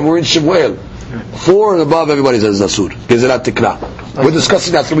okay? Again, we're in Shemuel. 4 and above, everybody says Asur. Gezerat Tikra. We're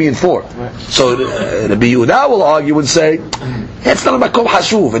discussing now 3 and 4. So Rabbi Yehuda will argue and say, it's not a makom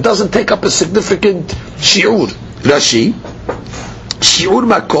hashuv. It doesn't take up a significant shiur. Rashi, shiur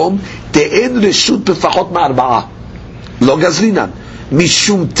makom te'en reshut b'fachot ma'arba'a. Lo gazrinan.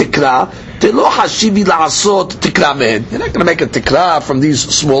 Mishum tikra te'lo hashivi la'asot tikra mehen. You're not going to make a tikra from these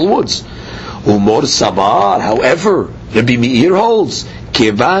small woods. Umor sabar, however, Rabbi Meir holds,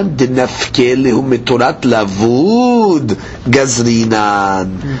 Kevan denafke lehu metorat lavud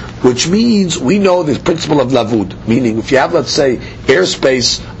gazrinan, which means we know the principle of lavud, meaning if you have, let's say,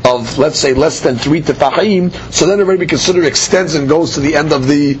 airspace of, let's say, less than 3 tefachim, so then it already considered extends and goes to the end of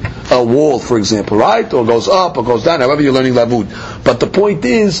the wall, for example, right? Or goes up or goes down, however you're learning lavud. But the point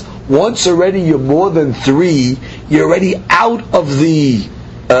is, once already you're more than 3, you're already out of the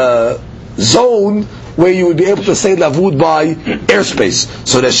zone where you would be able to say lavud by airspace.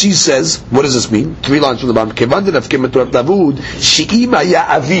 So that she says, what does this mean? 3 lines from the bottom.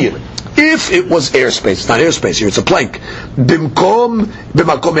 If it was airspace, it's not airspace here, it's a plank. Bimkom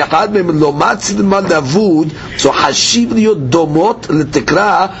b'makom echad mem lo matzid ma lavud, so hashiv liyot domot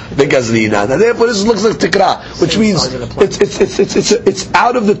letikra v'gazlina. Now therefore this looks like tikra, which means it's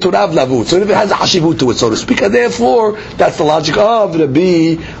out of the Torah of lavud. So if it has a hashivut to it, so to speak, and therefore that's the logic of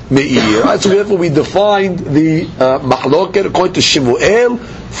Rabbi Meir. Right, so therefore we defined the mahloket according to Shemuel,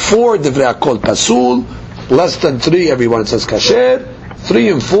 4 divrei hakol pasul, less than 3 everyone says kasher. 3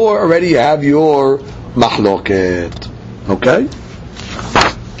 and 4 already you have your mahloket. Okay?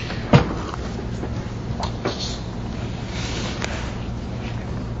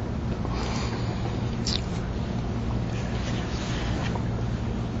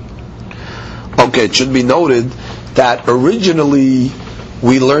 Okay, it should be noted that originally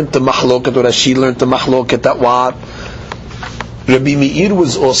we learned the mahloket, or Rashi learned the mahloket, that what? Rabbi Meir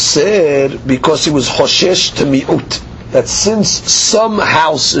was osir because he was hoshesh to mi'ut. That since some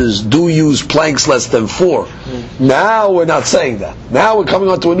houses do use planks less than 4, now we're not saying that. Now we're coming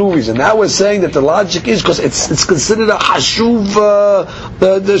on to a new reason. Now we're saying that the logic is because it's considered a hashuv,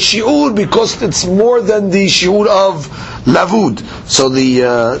 the shiur, because it's more than the shiur of lavud. So the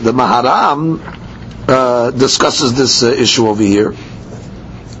Maharam discusses this issue over here.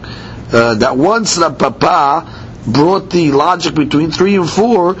 That once the Papa brought the logic between 3 and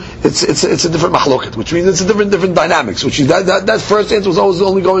 4, it's a different mahloket, which means it's a different dynamics. Which is that first answer was always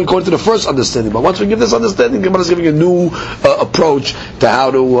only going according to the first understanding. But once we give this understanding, Gemara is giving a new approach to how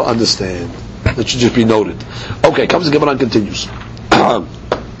to understand. That should just be noted. Okay, comes the Gemara and continues.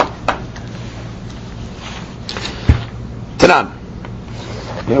 Tanan.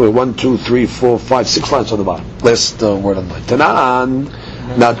 Yeah, we're 1, 2, 3, 4, 5, 6 lines on the bottom. Last word on the line. Tanan.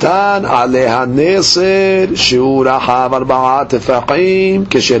 Natan aleha neser shiur ahav 4 tefachim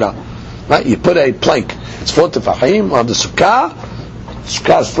keshera. Right, you put a plank. It's 4 tefachim on the sukkah.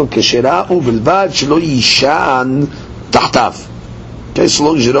 Sukkah is still keshera. Uvilvad shelo yishan tahtav. Okay, so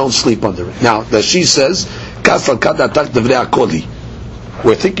long as you don't sleep under it. Now, that she says, kasal kadatak devrei akoli.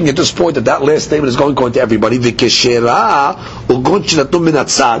 We're thinking at this point that last statement is going to everybody. V'keshera ugon shenatnu min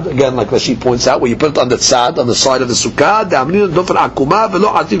hatzad. Again, like Rashi points out, where you put it on the tzad, on the side of the sukkah. Da'amnin dofer akuma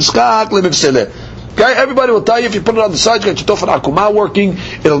v'lo ativ skak lemivseleh. Okay, everybody will tell you if you put it on the side, you got your dofer akuma working,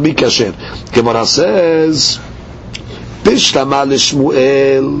 it'll be kasher. Gemara says, Bishlama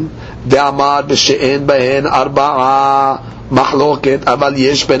l'Shmuel de'amar b'she'en behen 4 מחלוקת, אבל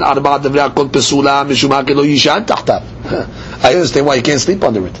יש בין 4 דברי הכל פסולה, משום מה לא יישן תחתיו. I understand why you can't sleep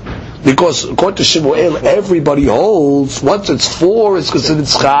under it. Because according to Shemuel, everybody holds, once it's 4, it's considered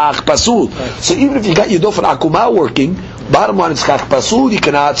schach pasul. So even if you got your dofen akuma working, bottom line it's schach pasul, you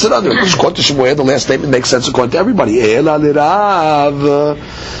cannot sit under it. Because according to Shemuel, the last statement makes sense according to everybody. Ela lirav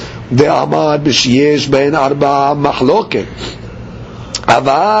de'amad b'shiyesh ben 4 מחלוקת.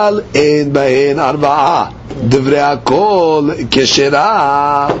 אבל אין בהן 4 דברי הכל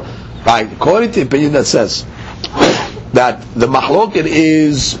כשרה. Right, according to the opinion that says that the mahloket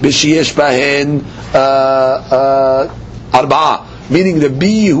is b'shiyesh bahen 4, meaning the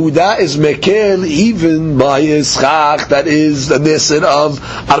Rabbi Yehuda is mekel even by a schach that is the neser of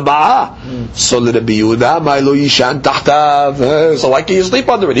 4. So the Rabbi Yehuda ma'lo yishan tahtav. So why can't you sleep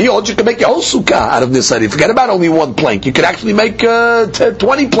under it? He holds you can make your whole sukkah out of nesarim. Forget about only 1 plank. You could actually make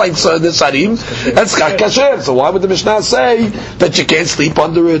 20 planks nesarim and schach kasher. So why would the Mishnah say that you can't sleep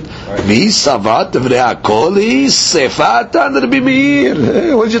under it? Mi savat devrei hakol sefat under Rabbi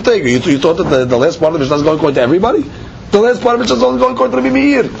Meir. What did you think? You thought that the last part of the Mishnah is going to everybody? The last part of Mishnah is only going according to Rabbi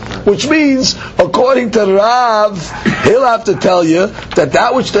Meir, which means, according to Rav, he'll have to tell you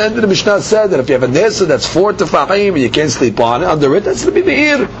that which the end of the Mishnah said, that if you have a Nesa that's 4 tefachim and you can't sleep on it, under it, that's Rabbi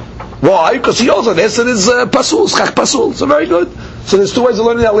Meir. Why? Because he also, Nesa is pasul, Succah pasul, so very good. So there's two ways of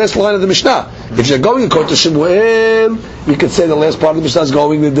learning that last line of the Mishnah. If you're going according to Shemuel, you could say the last part of the Mishnah is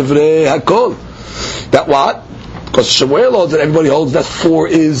going to Divrei Hakol. That what? Because Shemuel holds that everybody holds that 4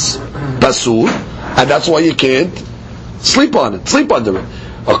 is pasul, and that's why you can't sleep on it, sleep under it.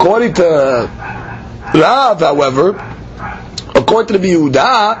 According to Rav, however, according to the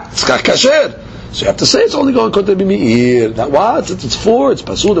Yehuda, it's kasher. So you have to say it's only going according to the Meir. That what? It's 4, it's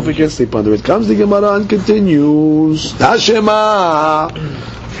pasul if we can't sleep under it. Comes the Gemara and continues. Hashema,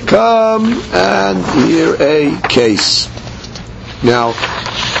 come and hear a case. Now,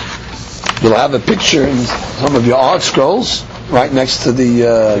 you'll have a picture in some of your art scrolls right next to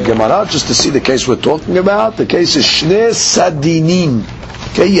the Gemara, just to see the case we're talking about. The case is Shnei Sadinim.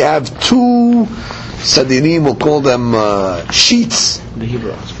 Okay, you have 2 Sadinim, we'll call them sheets. The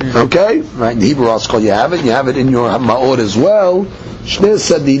Hebrew. Okay, right, in the Hebrew scroll you have it in your Ma'or as well. Shnei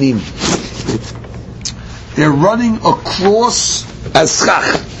Sadinim. They're running across as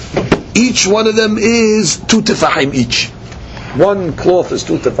Succah. Each one of them is 2 tefachim each. One cloth is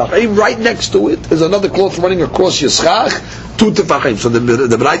 2 tefachim. Right next to it is another cloth running across your Succah, 2 tefachim. So the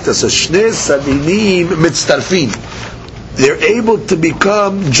Braita says, Shnei Sadinim mitztarfin. They're able to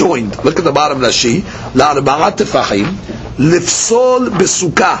become joined. Look at the bottom Rashi. La'arba'at tefachim lifsol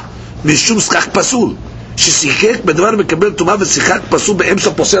besukkah mishum Succah pasul. ששיחק בדבר מקבל טומאה ושיחק פסול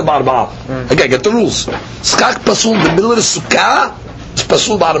באמצע פוסל בארבעה. Okay, get the rules. Succah pasul in the middle of the sukkah is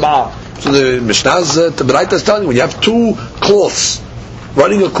pasul בארבעה. So the Mishnah's Braita is telling you, when you have 2 cloths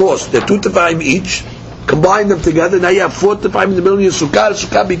running across, they're 2 tefachim each, combine them together, now you have 4 tefachim in the middle of your sukkah, the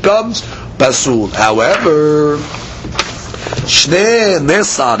sukkah becomes pasul. However, Shnei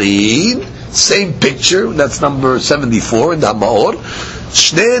Nesarin, same picture, that's number 74 in the Ma'or,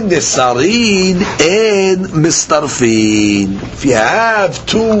 Shnei Nesarin and Mistarfin. If you have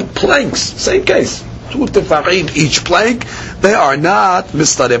 2 planks, same case, 2 tefachim each plank, they are not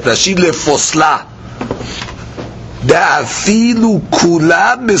mistaref. Rashi lefosla. Da'afilu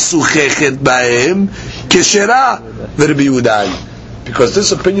kula mesuchechet bahem keshera v'Rabbi Yehuda. Because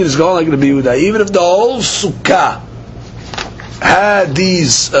this opinion is going like Rabbi Yehuda. Even if the whole sukkah had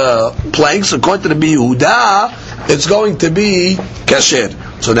these planks, according to Rabbi Yehuda, it's going to be kasher.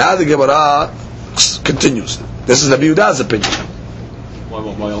 So now the Gemara continues. This is Rabbi Yehuda's opinion.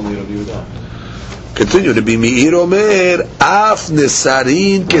 Why only Rabbi Yehuda? Continue. Rabbi Meir Omer, Af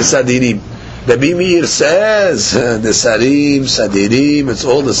Nesarin Kesadirim. Rabbi Meir says, Nesarim, Sadirim, it's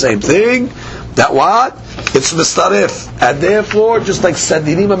all the same thing. That what? It's Mistaref. And therefore, just like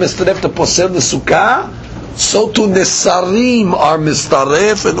Sadirim are Mistaref to posel the Sukkah, so too Nesarim are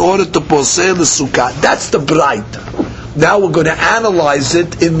Mistaref in order to posel the Sukkah. That's the Braita. Now we're going to analyze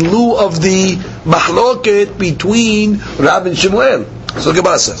it in lieu of the Mahloket between Rav and Shemuel. So the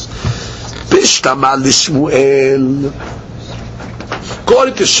Gemara says, Bishtama lishmuel.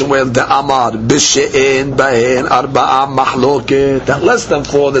 According to Shemuel, the Amar Bishe'en Bahen Arba'a Mahloket. At less than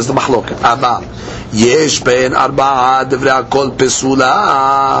 4, there's the Mahloket. Amar Yesh Bahen Arba'a Divrei Kol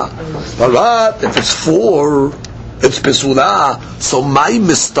Pesula. Alright, if it's 4, it's Pesula. So my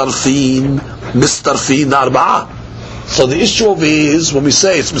Mistarfin Arba'a. So the issue of is when we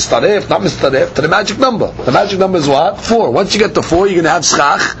say it's Mistaref, not Mistaref, to the magic number. The magic number is what? 4. Once you get to 4, you're going to have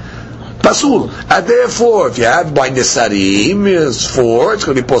Succah pasul. And therefore, if you have by Nesarim, it's 4, it's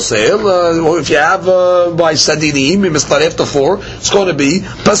going to be posel. Or if you have by Sadinim, Mistaref to 4, it's going to be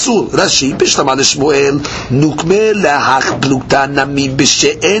pasul. Rashi, Bishtama Shmuel, Nukme lahach blukta namim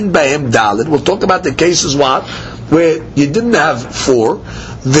b'she'en bahem dalet. We'll talk about the cases what? Where you didn't have 4.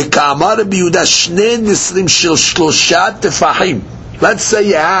 V'ka'amar Rabbi Yehuda shnei nisrim shel shlosha tefachim. Let's say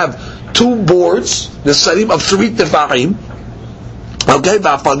you have 2 boards, Nesarim of 3 tefachim. Okay,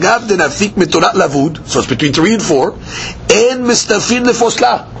 v'apagav denafik mitorat lavud, so it's between 3 and 4, and mistafin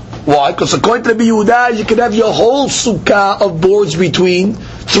lefosla. Why? Because according to Rabbi Yehuda, you can have your whole sukkah of boards between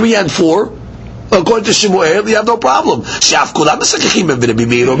 3 and 4. According to Shemuel, you have no problem. She'af kulam mesakechim Rabbi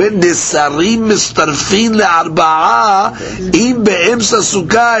Meir omer nesarim mistarfin le'arba'a im be'emsa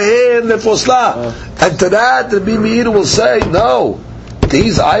sukkah en lefosla. And to that, Rabbi Meir will say, no.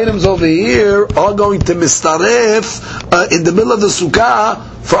 These items over here are going to mistaref in the middle of the sukkah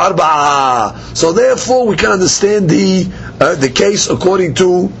for arba'ah. So therefore, we can understand the case according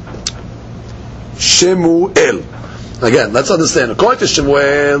to Shemuel. Again, let's understand. According to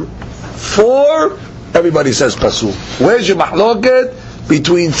Shemuel, 4, everybody says pasul. Where's your mahloket?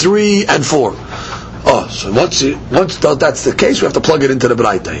 Between 3 and 4. Oh, so once that's the case, we have to plug it into the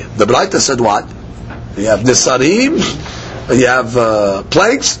Braita. The Braita said what? You have Nisarim, you have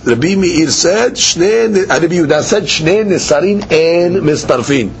planks. Rabbi Meir said, Rabbi Yehuda said, Shnei Nisarim and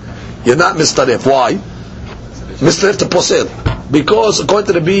Mistarfin. You're not Mistaref. Why? Mistaref to Posel. Because according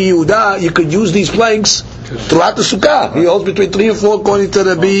to Rabbi Yehuda, you could use these planks throughout the Sukkah. He holds between 3 and 4 according to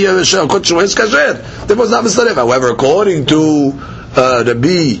Rabbi Kasher. That was not Mistaref. However, according to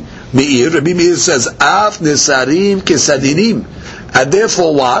Rabbi Meir says, Af Nisarim Kesadirim. And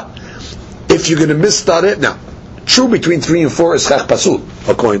therefore what? If you're going to Mistaref, now, true between 3 and 4 is Chach Pasul,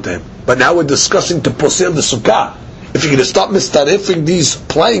 according to him. But now we're discussing to Posel the Sukkah. If you're going to stop Mistarefing these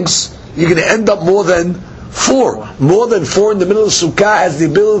planks, you're going to end up more than 4. More than 4 in the middle of Sukkah has the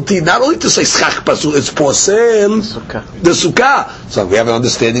ability not only to say Chach Pasul, it's Posel the Sukkah. So we have an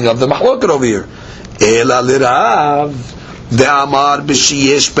understanding of the Mahloket over here. Ela lirav de'amar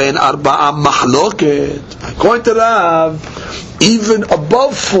b'shiyesh ben arba'a mahloket. According to Rav, even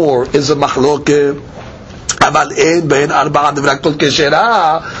above 4 is a mahloket.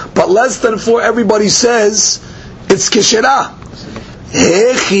 But less than 4, everybody says it's keshera.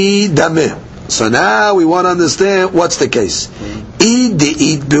 So now we want to understand what's the case.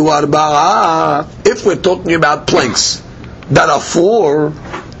 If we're talking about planks that are 4,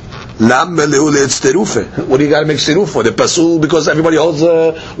 what do you got to make stiruf for? The pasul, because everybody holds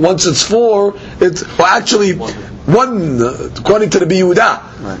once it's 4, it's actually 1 according to the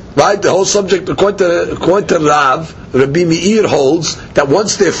Yehuda, right? The whole subject according to Rav, Rabbi Meir holds that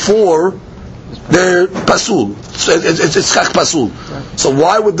once they're 4, they're pasul. So it's chach pasul. So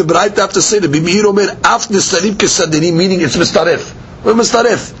why would the Braita have to say the Rabbi Meir omer af nisarim kesadirim, meaning it's mistaref? Well,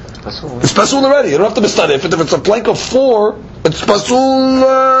 mistaref. It's pasul already. You don't have to mistaref. If it's a plank of 4, it's pasul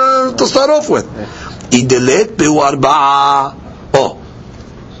to start off with. Idelet bewarba. Oh.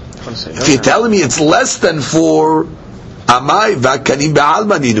 If you're telling me it's less than 4, amai v'akanim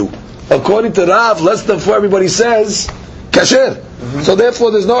ba'almaninu. According to Rav, less than 4, everybody says kasher. So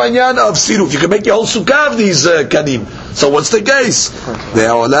therefore, there's no inyan of siruf. You can make your whole sukkah of these kanim. So what's the case?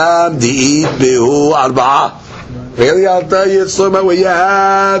 Ve'olam di'id behu arba'ah. Really, I'll tell you, it's talking about where you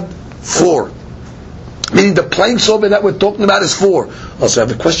had 4. Meaning the planks over that we're talking about is 4. Also, I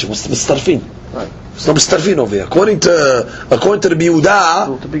have a question. What's the mistarfin? Right. It's not mistarfin over here. According to the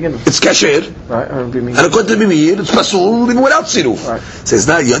Yehuda, it's kasher. Right. And according to the Meir, it's pasul even without siruf. Right. Says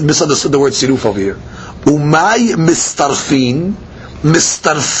now you misunderstood the word siruf over here. Umay mistarfin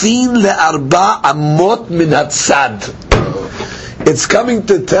le'arba amot min hatzad. It's coming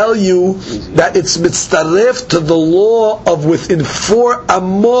to tell you that it's mitzaref to the law of within 4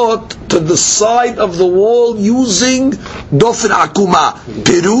 amot to the side of the wall using dofen akuma.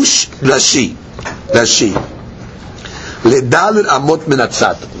 Pirush Rashi. Ledalir amot min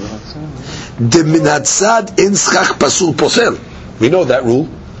hatzad. The min hatzad in schach pasul posel. We know that rule.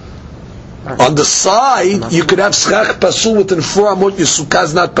 On the side, you could have schach pasul within 4 amot. Your sukkah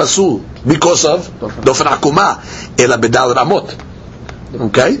is not pasul because of dofen akuma. Ela bedalir amot.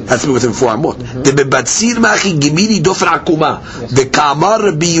 Okay, has to be within 4 amot. The bebatzir machi gemiri dofen akuma. The kamar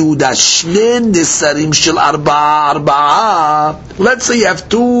Rabbi Yehuda shnen nesarim shel arba'a. Let's say you have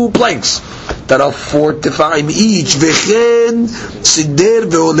 2 planks that are 4 tefahim each. Vechen sider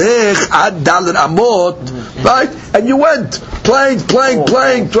veolech ad daler amot. Right, and you went plank,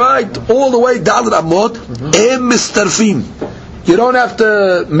 right, all the way daler amot. Em mistarfim. You don't have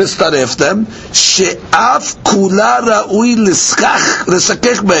to mistaref them. She'af kula ra'ui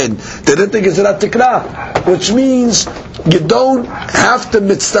l'sakech ben. They didn't think it's a tikra, which means you don't have to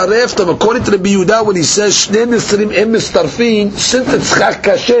mitzaref them. According to the Yehuda, when he says shnei nisrim em mistarfin, since it's chach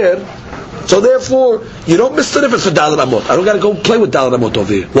kasher, so therefore you don't mistaref it for dalet amot. I don't got to go play with dalet amot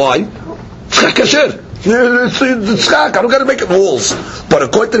over here. Why? It's chach kasher. It's chach. I don't got to make it walls. But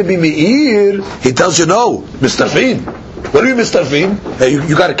according to the Meir, he tells you no, mistarfin. What do you mean, mistarfin? Hey,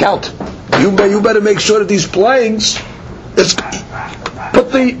 you got to count. You better make sure that these planks,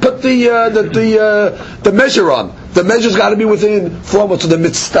 put the measure on. The measure's got to be within 4 amot. So the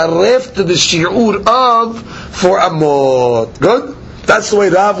mitzaref to the shiur of 4 amot. Good. That's the way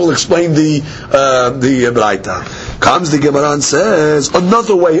Rav will explain the Braita. Comes the Gemara and says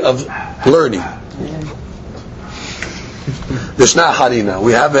another way of learning. Mishnah Harina.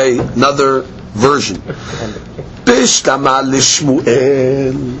 We have another version. Bishtama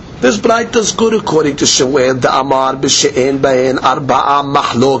lishmuel. This Braita is good according to Shmuel. The Amar b'she'en b'hen arba'a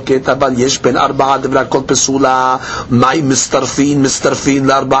mahloket aval yesh ben arba'a devra kol pesula may mistarfin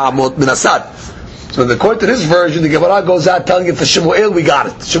l'arba'a mot min asad. So according to this version, the Gemara goes out telling it for Shmuel, we got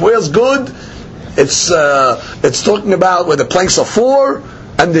it. Shmuel's good. It's talking about where the planks are 4,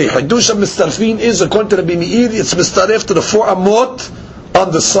 And the Hidush of Mistarfin is, according to Rabbi Meir, it's Mistaref to the 4 amot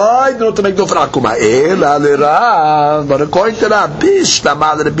on the side in order to make dofen akuma. But according to Rav,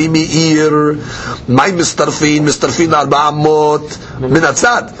 Bishlamad Rabbi Meir, my Mistarfin 4 amot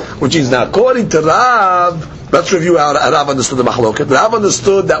minatzad, which is now according to Rav. Let's review how Rav understood the machloket. Rav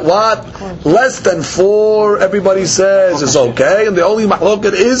understood that what less than 4, everybody says is okay, and the only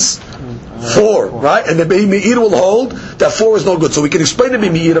machloket is 4, right? And the Meir will hold that 4 is no good. So we can explain the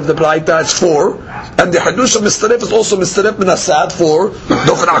Meir of the Braita, it's 4, and the Hadush of Mistaref is also Mistaref Minasad for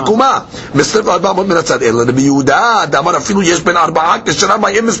Dofen Akuma. Mistaref Arba'amot Minasad. Ela Rabbi Yehuda, Damar Afilu Yesh Ben Arba'at, Keshara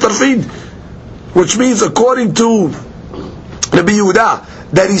Ma'im Mistarfin. Which means, according to Rabbi Yehuda,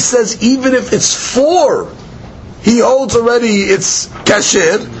 that he says even if it's 4, he holds already it's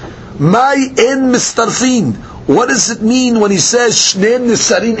kasher. My en mistarfin. What does it mean when he says shneim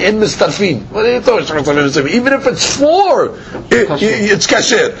nisarin en mistarfin? Even if it's 4, it's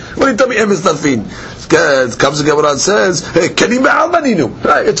kasher. What do you tell me en mistarfin? It comes to Gemara and says, "Kenim ba'almaninu."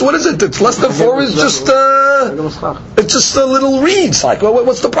 Right? It's what is it? It's less than 4. It's just it's just a little reeds. Like,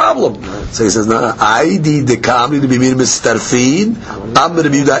 what's the problem? So he says, "No, I did the kamli to be mistarfin. I'm going to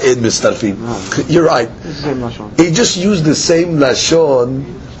be that in mistarfin." You're right. He just used the same lashon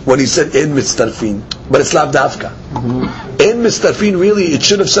when he said in mistarfin, but it's lav dafka. In mistarfin, really, it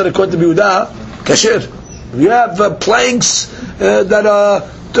should have said according to Yehuda, kasher. You have planks that are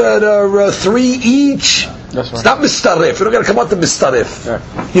 3 each. It's not mistaref. You're not going to come out to mistaref.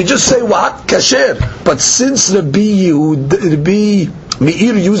 You just say what? Kasher. But since Rabbi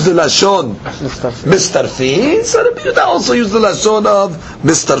Meir used the lashon mistarfin, so Rabbi Yehuda also used the lashon of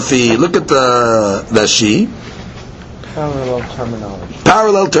mistarfin. Look at the Rashi.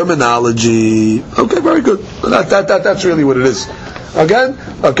 Parallel terminology. Okay, very good. That's really what it is. Again,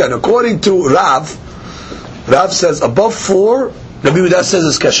 according to Rav says above 4, Rabbi Yehuda says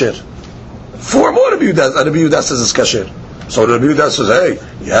it's kasher. 4 more Rabbi Yehuda says it's kasher. So Rabbi Yehuda says, hey,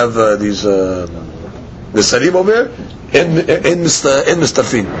 you have these Nisarim over here in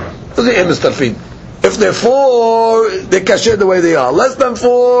Mistarfin. In Mistarfin. If they're 4, they're kasher the way they are. Less than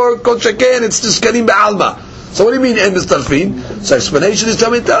 4, Kol Sheken, it's just Karim Ba'alma. So what do you mean en mistarfin? So explanation is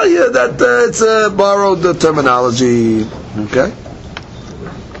tell you that it's a borrowed terminology. Okay.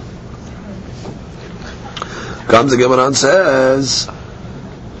 Comes the Gemara and says,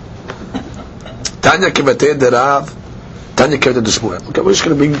 Tanya Kevatei de Rav, Tanya Kevatei de Shmuel. Okay, we're just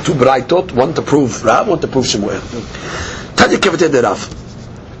going to bring 2 braitot, one to prove Rav, one to prove Shmuel. Tanya Kevatei de Rav.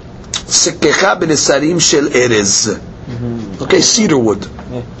 Succah b'nesarim shel erez. Okay, cedar wood.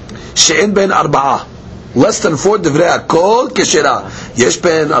 She'en ben arba'ah. Less than 4 divrei hakol keshera. Yesh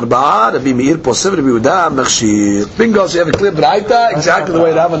ben arba'ah. Rabbi Meir posem. Rabbi Yehuda mechshir. Bingo. So you have a clear braita, exactly the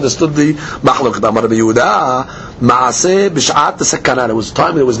way Rav understood the machlok. Amar Rabbi Yehuda maaseh b'shat sakana. There was a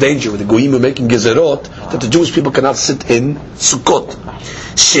time there was danger with the goyim were making gezerot that the Jewish people cannot sit in Sukkot.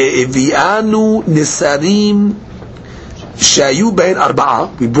 She'evianu nesarim shayu ben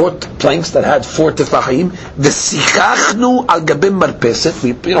arba'ah. We brought planks that had 4 tefachim. V'sichachnu al gabim marpeset.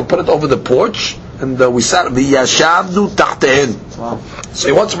 We put it over the porch. And we sat v'yashavnu tachtehen. So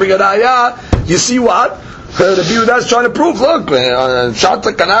he wants to bring an ayah. You see what? The Yehuda is trying to prove. Look, Shat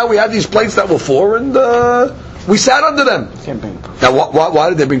Sakana, we had these planks that were 4, and we sat under them. Now, why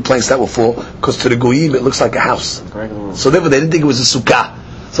did they bring planks that were 4? Because to the goyim it looks like a house. So therefore they didn't think it was a sukkah.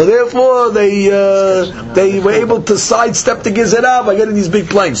 So therefore they were able to sidestep the gezerah by getting these big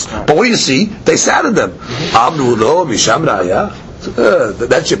planks. But what do you see? They sat in them. Amnu lo misham ra'ayah.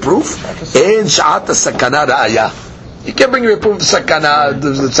 That's your proof. In sha'at sakana ra'ayah. You can't bring your proof of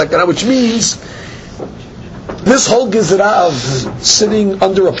sakana, which means this whole gezerah of sitting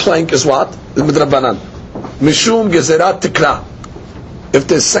under a plank is what? Midrabanan. Mishum gezerah tikra. If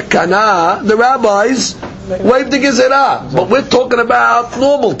there's sakana, the rabbis wave the gezerah. But we're talking about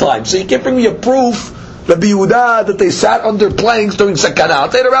normal time. So you can't bring me a proof, Rabbi Yehuda, that they sat under planks during sakana. I'll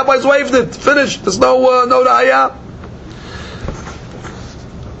tell you the rabbis waved it. Finished. There's no ra'ayah.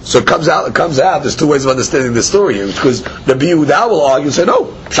 So it comes out. There's 2 ways of understanding the story here, because Rabbi Yehuda will argue and say,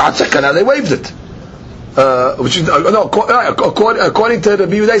 no, Shat Sakana, they waived it. According to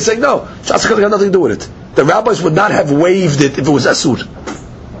Rabbi Yehuda, he's saying, no, Shat Sakana had nothing to do with it. The rabbis would not have waived it if it was Asur.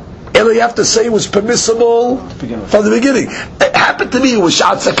 And you have to say it was permissible from the beginning. It happened to me, it was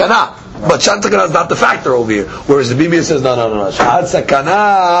Shat Sakana. But Shat Sakana is not the factor over here. Whereas the Biblia says, no. Shat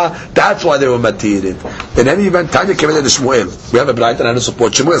Sakana, that's why they were matirid. In any event, Tanya came in Shmuel. We have a bright and I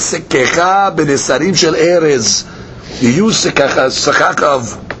support Shmuel. Succah b'nesarim shel erez. You use Succah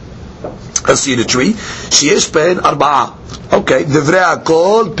of a cedar tree. Sheyesh ben arba'ah. Okay. Divrei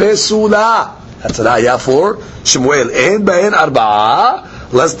hakol pesula. That's an ayah for Shmuel. En ben arba'ah.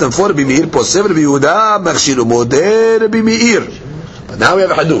 less than 4, Rabbi Meir posel, Rabbi Yehuda machshir umodeh, Rabbi Meir. But now we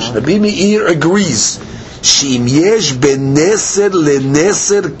have a hadush. Rabbi Meir agrees. She'im yesh ben neser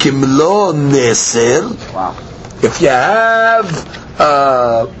leneser kimlo neser. Wow. If you have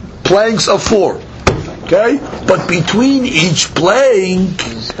planks of 4, okay, but between each plank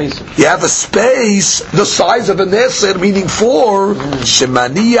you have a space the size of a neser, meaning 4.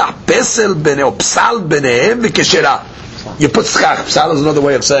 Shemaniach pesel bene or psal benehem v'keshera. You put schach. Psal is another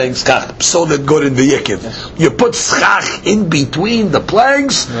way of saying schach. Psolet good in v'yekiv. You put schach in between the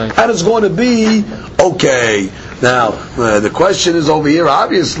planks, and it's going to be okay. Now the question is over here.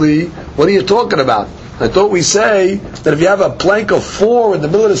 Obviously, what are you talking about? I thought we say that if you have a plank of 4 in the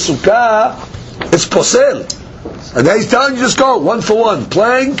middle of the sukkah, it's posel. And now he's telling you just go 1 for 1.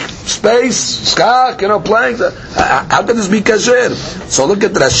 Plank, space, schach, plank. How can this be kasher? So look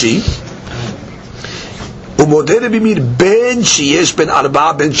at Rashi. Umodeh b'mir ben sheyesh ben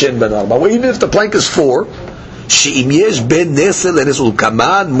arba ben shen ben arba. Well, even if the plank is 4, she'im yesh ben nesel lenesel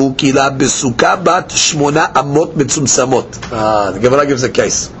kaman mukila besukah bat 8 amot metzumsamot. The Gemara gives a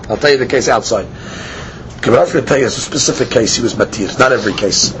case. I'll tell you the case outside. Gemara is going to tell you it's a specific case he was matir, not every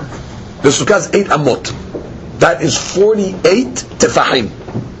case. The sukkah is 8 amot. That is 48 tefahim.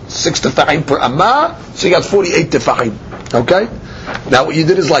 6 tefahim per amah, so you got 48 tefahim. Okay? Now what you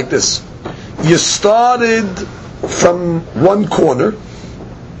did is like this. You started from one corner,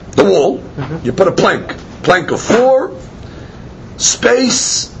 the wall, you put a plank of 4,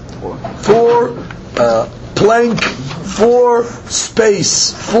 space, 4, plank, 4,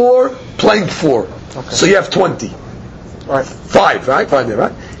 space, 4, plank 4. Okay. So you have 20. Right. 5, right? 5 there,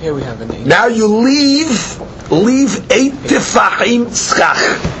 right? Here we have an 8. Now you leave 8 tefahim schach.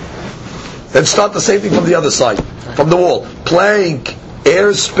 Then start the same thing from the other side, from the wall. Plank,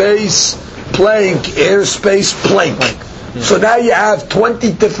 airspace, plank, airspace, plank. So now you have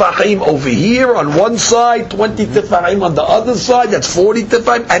 20 tefahim over here on one side, 20 tefahim on the other side, that's 40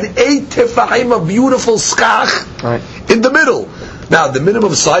 tefahim, and 8 tefahim of beautiful schach in the middle. Now the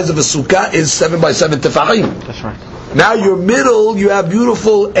minimum size of a sukkah is 7 by 7 tefahim. That's right. Now your middle, you have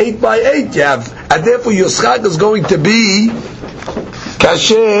beautiful 8 by 8 you have, and therefore your schach is going to be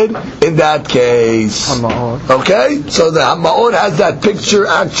kasher in that case. Okay? So the Hama'or has that picture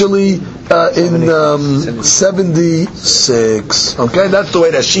actually in 76. Okay? That's the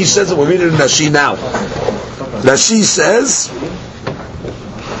way that she says it. We'll read it in Rashi now. Rashi says,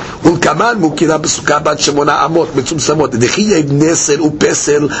 ולכמן מוקילה בסוכה בת 8 אמות מצומצמות דחייה נסר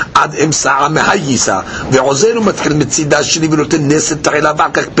ופסל עד אמצע מהייסה ועוזר ומתחיל מצידה שלי ונותן נסר תחילה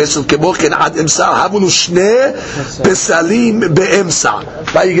ואחר כך פסל כמו כן עד אמצע הבו לו 2 פסלים באמצע.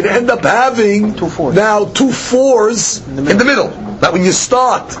 But you're going to end up having now 2 4s in the middle. That when you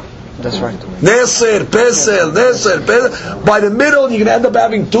start, that's right. Neser, Pesel, Neser, Pesel. By the middle, you're going to end up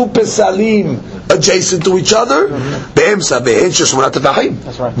having 2 Pesalim adjacent to each other. Be'emsa, be'en shel 8 tefahim.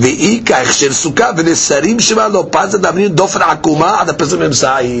 That's right. Ve'ika shel sukkah v'nesarim shema lo pazad avnin dofen akuma ad pesalim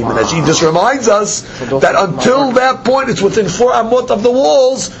emsaim. And as she just reminds us that until that point, it's within 4 amot of the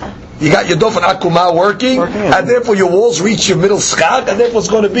walls. You got your dofen akuma working, and therefore your walls reach your middle schach, and therefore it's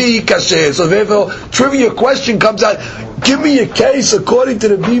going to be kasher. So therefore, trivia question comes out. Give me a case according to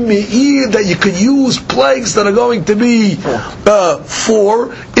the Rabbi Meir that you could use planks that are going to be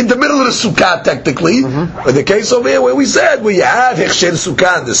 4 in the middle of the sukkah technically. But the case over here where we said where you have hechsher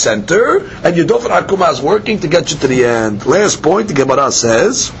sukkah in the center and your dofen akuma is working to get you to the end. Last point, the Gemara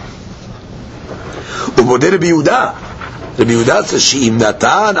says, Ubodeh Rabbi Yehuda. Rabbi Yehuda says she'im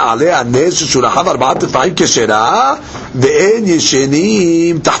natan alei hanes sheshulachav 4 tefahim keshera ve'en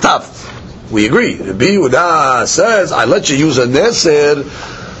yeshenim tachtav. We agree. Rabbi Yehuda says, I let you use a neser,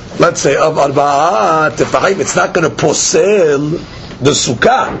 let's say, of 4 tefahim. It's not going to posel the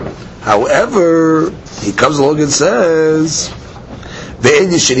sukkah. However, he comes along and says, ve'en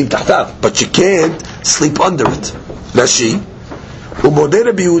yeshenim tachtav, but you can't sleep under it. Rashi, umodeh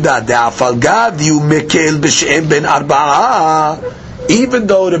Rabbi Yehuda de'afal gad yu mekel b'she'em ben 4, even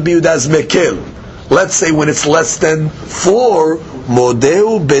though Rabbi Yehuda is mekel, let's say when it's less than 4,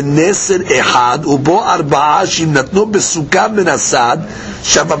 מודהו בנסר אחד ובו 4 שאם נתנו בסוכה מן הצד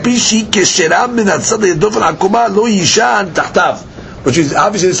שבפי שהיא כשרה מן הצד לדופן עקומה לא יישן תחתיו. Which is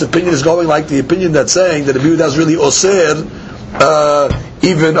obviously this opinion is going like the opinion that's saying that the Rabbi Yehuda is really osir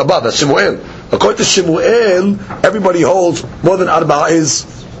even above. That's Shemuel. According to Shemuel, everybody holds more than 4 is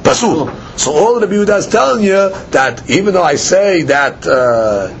pasul. So all the Rabbi Yehuda is telling you that even though I say that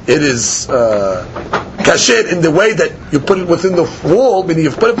it is kasher in the way that you put it within the wall, meaning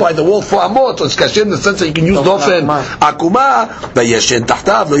you've put it by the wall 4 amot, so it's kasher in the sense that you can use dofen akuma, vayeshen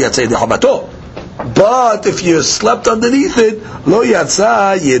tachtav lo yatzei dechomato. But if you slept underneath it, lo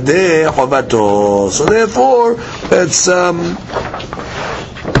yatsa yedeh chovato. So therefore, it's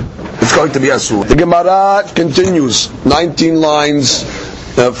going to be asur. The Gemara continues, 19 lines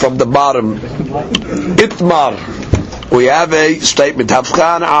from the bottom. Itmar. We have a statement.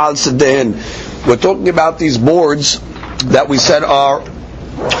 Hafkan al sedehen. We're talking about these boards that we said are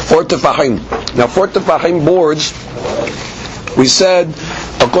fortifahim. Now, fortifahim boards, we said,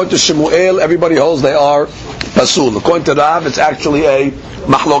 according to Shemuel, everybody holds they are pasul. According to Rav, it's actually a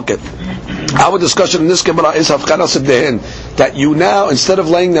mahloket. Our discussion in this Gemara is hafkan al sedehen, that you now, instead of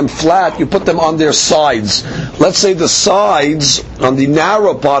laying them flat, you put them on their sides. Let's say the sides, on the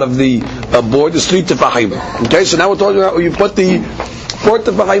narrow part of the board, is 3 tefahim. Okay, so now we're talking about, you put the 4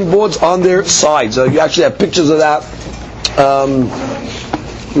 tefahim boards on their sides. You actually have pictures of that.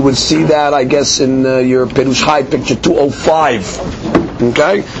 You would see that, I guess, in your Perush Chai picture 205.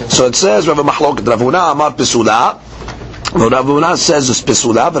 Okay, so it says, Rav Mahloket, Rav Huna Amar Pesula. Rav Huna says it's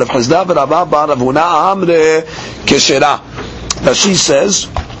Pesula, but Rav Chizda v'Rava bar Rav Huna Amre Keshera. Rashi says,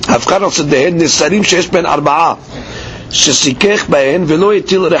 Hafkan al Sedehen Nisarim sheyesh ben Arba'a shesikech behen v'lo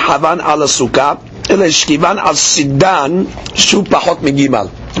yitil rehavan al Sukkah ela yishkivan al Sidan shu pachot megimal.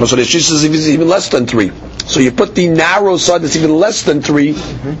 So Rashi says it's even less than 3. So you put the narrow side that's even less than 3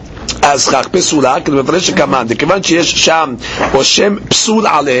 as chach pesula.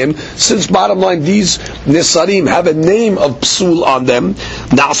 Since bottom line these nisarim have a name of psul on them,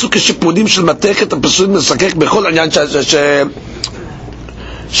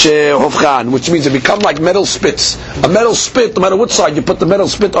 which means they become like metal spits. A metal spit, no matter what side you put the metal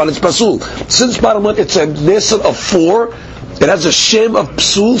spit on, it's pasul. Since bottom line it's a nisar of 4, it has a shem of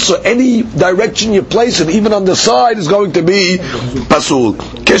psul, so any direction you place it, even on the side, is going to be pasul.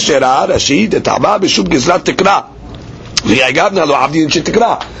 Keshera, Rashid, Etaba, Bishub Gizrat Tikra.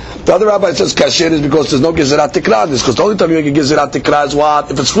 The other rabbi says kasher is because there's no Gizrat Tikra in this, because the only time you make a Gizrat Tikra is what?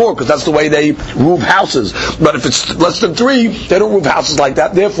 If it's 4, because that's the way they roof houses. But if it's less than 3, they don't roof houses like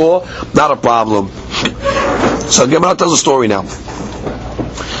that, therefore, not a problem. So Gemara tells a story now.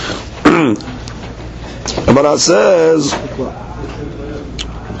 Gemara says,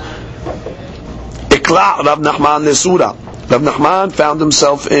 Ikla Rav Nachman le Surah. Rav Nachman found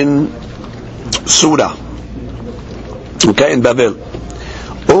himself in Surah. Okay, in Babel.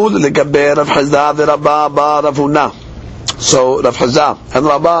 Ul legaber Rav Chizda v'Rabba bar Rav Huna. So Rav Chizda and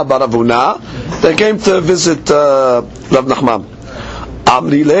Rabba bar Rav Huna, they came to visit Rav Nachman.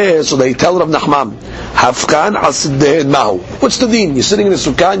 Amrile, so they tell Rav Nachman, Hafkan al Siddehen Mahu. What's the deen? You're sitting in the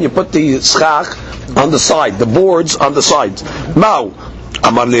sukkah and you put the schach on the side, the boards on the sides. Mahu.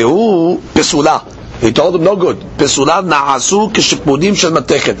 Amar lehu Pesula. He told him, no good. Pesula na'asu kishikmudim shel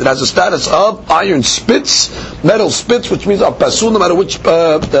matechet. It has a status of iron spits, metal spits, which means are pasul, no matter which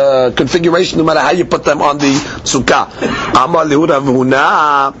configuration, no matter how you put them on the sukkah. Amar lehu Rav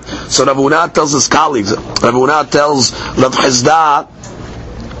Huna. So Rav Huna tells his colleagues. Rav Huna tells Rav Chizda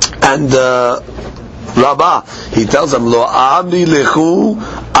and Rabbah, he tells them, Lo amri lechu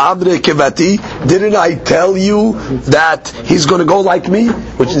amre kevati. Didn't I tell you that he's going to go like me?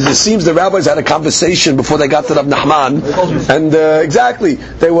 Which is, it seems the rabbis had a conversation before they got to Rav Nachman, and exactly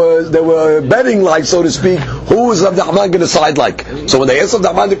they were betting, like, so to speak, who is Rav Nachman going to side like. So when they asked Rav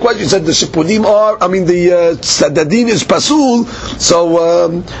Nachman the question, he said the shipudim are, the sadadim is pasul. So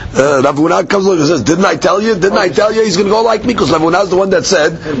Rav Huna comes along and says, didn't I tell you? Didn't I tell you he's going to go like me? Because Rav Huna is the one that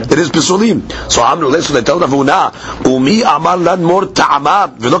said it is pasulim. So so they tell Rav Huna, Umi amar lan mor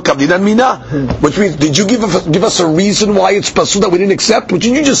ta'ama v'lo kavdinan mina. Which means, did you give us a reason why it's pasul that we didn't accept? Which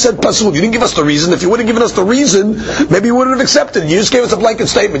you just said pasul. You didn't give us the reason. If you would have given us the reason, maybe you wouldn't have accepted. You just gave us a blanket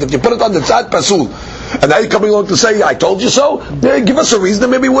statement. If you put it on the tzad, pasul. And now you're coming along to say, I told you so? Yeah, give us a reason,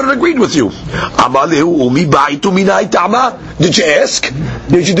 and maybe we would have agreed with you. Amar lehu umi ba'itu minai ta'ama. Did you ask?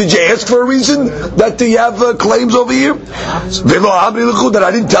 Did you ask for a reason that you have claims over here? V'lo amri lechu, that I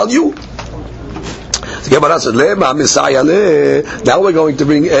didn't tell you? Now we're going to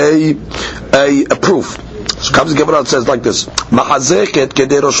bring a proof. So comes the Gemara and says like this: let's say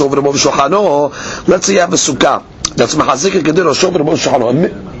you have a sukkah that's mahazeket kedei rosho v'remo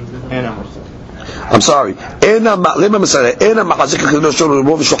shochano. I'm sorry. A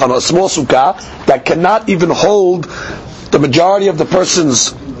small sukkah that cannot even hold the majority of the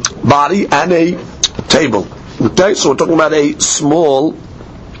person's body and a table. Okay, so we're talking about a small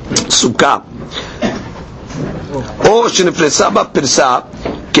sukkah. או שנפרסה בפרסה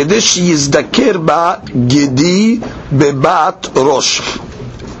כדי שיזדקר בה גדי בבת ראש.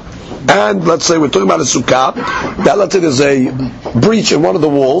 And let's say we're talking about a sukkah that, let's say there's a breach in one of the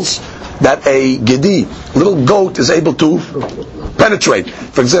walls that a gedi, little goat, is able to penetrate.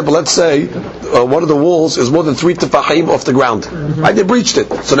 For example, let's say one of the walls is more than 3 tefachim off the ground. Right? They breached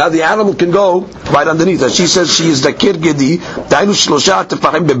it. So now the animal can go right underneath. And she says she is the kirgedi, dainu shlosha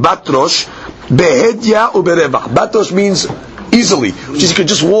tefachim bebatrosh, behedya uberevach. Batrosh means easily. She could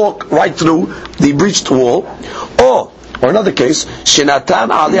just walk right through the breached wall. Or another case, shenatan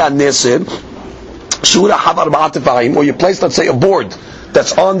aliyah neser, shura havar ba'at tefachim, or you place, let's say, a board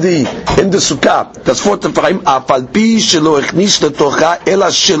that's in the sukkah, that's 4 tefachim, afal pi shelo echnish letocha ela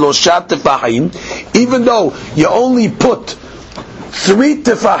shelosha tefachim, even though you only put 3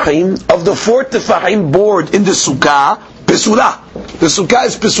 tefachim of the 4 tefachim board in the sukkah, pesula. The sukkah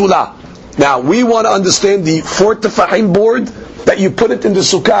is pesula. Now, we want to understand the 4 tefachim board that you put it in the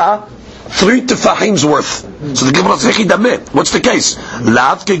sukkah, 3 tefachim's worth. So the Gemara says, what's the case?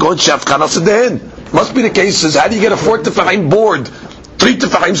 Lav kegon shafkan asedehen. Must be the case is, how do you get a 4 tefachim board 3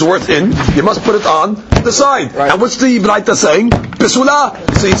 tefachim's worth in? You must put it on the side. Right. And what's the Braita saying? Pesula.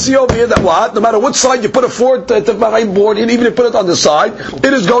 So you see over here that what? No matter what side you put a 4 tefachim board in, even if you put it on the side,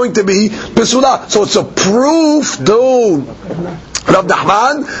 it is going to be pesula. So it's a proof, dude. Rav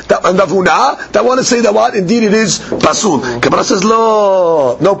Nachman and Rav Huna that want to say that what? Indeed it is pasul. Gemara says,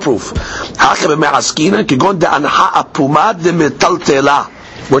 no proof.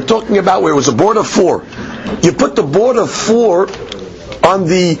 We're talking about where it was a board of 4. You put the board of 4 on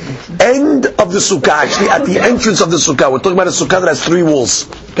the end of the sukkah, actually at the entrance of the sukkah. We're talking about a sukkah that has 3 walls.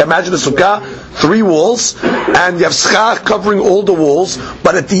 Okay, imagine a sukkah, 3 walls, and you have sukkah covering all the walls,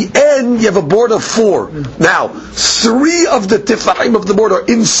 but at the end you have a board of 4. Now, 3 of the tefachim of the board are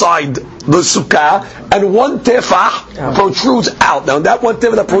inside the sukkah, and 1 tefach protrudes out. Now, that 1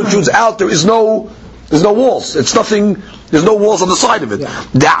 tefach that protrudes out, there's no walls. It's nothing. There's no walls on the side of it.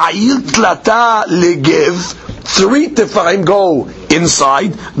 Da'ayil tlata legev, 3 tefachim go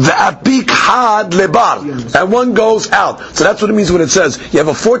inside. Ve'apik had lebar, and 1 goes out. So that's what it means when it says you have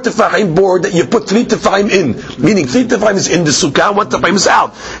a 4 tefachim board that you put 3 tefachim in. Meaning 3 tefachim is in the sukkah, 1 tefachim is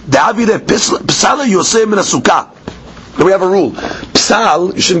out. Da'avire psala yoseh min sukkah. Now we have a rule.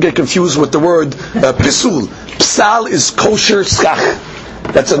 Psal, you shouldn't get confused with the word pisul. Psal is kosher skach.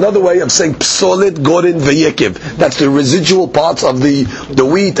 That's another way of saying psolet, gorin, veyekiv. That's the residual parts of the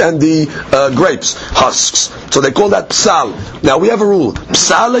wheat and the grapes, husks. So they call that psal. Now we have a rule.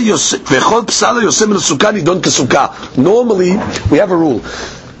 Normally, we have a rule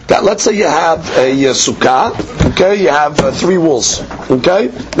that let's say you have a sukkah, okay, you have 3 walls,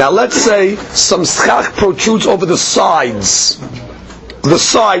 okay? Now let's say some schach protrudes over the sides, the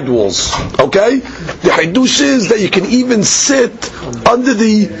side walls, okay? The hidush is that you can even sit under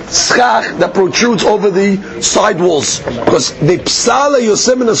the schach that protrudes over the side walls, because the psala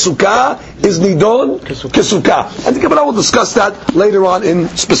yosem in a sukkah is nidon kesukah. And the Gemara will discuss that later on in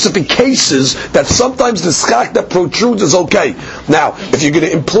specific cases, that sometimes the schach that protrudes is okay. Now, if you're going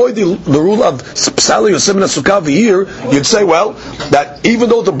to employ the rule of psala yosem in a sukkah over here, you'd say, well, that even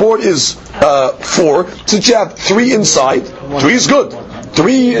though the board is 4, since you have 3 inside, 3 is good.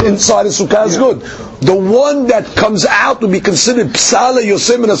 3 inside a sukkah is good. The one that comes out would be considered psala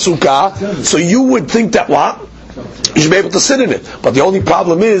yosem in a sukkah, so you would think that what? You should be able to sit in it. But the only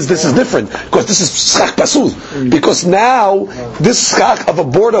problem is, this is different, because this is schach pasul. Because now, this schach of a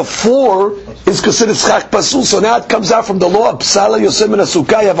board of 4 is considered schach pasul, so now it comes out from the law of psala yosem in a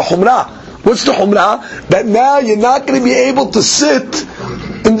sukkah, you have a humrah. What's the humrah? That now you're not going to be able to sit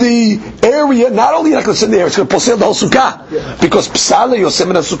in the area. Not only you're not going to sit in the area, it's going to posel the whole sukkah. Because psala yosem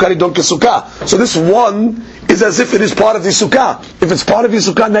in a sukkah, don't get sukkah. So this one is as if it is part of the sukkah. If it's part of the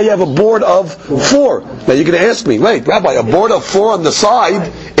sukkah, now you have a board of 4. Now you're going to ask me, wait, Rabbi, a board of 4 on the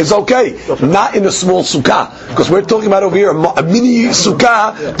side is okay, not in a small sukkah, because we're talking about over here a mini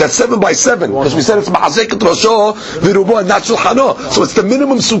sukkah that's 7 by 7, because we said it's ma'azeket rosho v'rubo and not shulchano. So it's the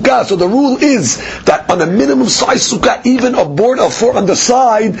minimum sukkah. So the rule is that on a minimum size sukkah, even a board of 4 on the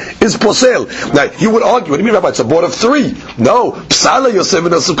side is posel. Now you would argue, what do you mean, Rabbi? It's a board of 3. No, psala yosem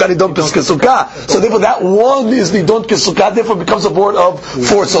in a sukkah nidon kesukkah. So therefore that one is nidon kesukkah, therefore becomes a board of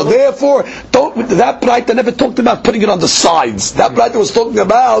 4. So therefore, that Braita never talked about putting it on the sides. That Braita was talking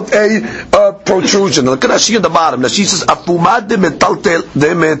about a protrusion. Look at Rashi at the bottom. Rashi says, "Afumad de metalta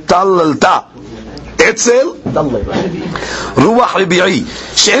etzel ruach ribi'i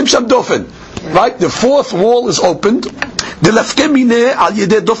she'em sham dofen." Right, the 4th wall is opened.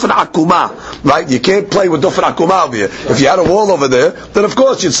 Right, you can't play with dofen akuma over here. If you had a wall over there, then of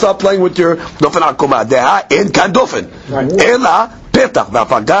course you'd stop playing with your dofen akuma. Deha en kan dofen. Ela פתח,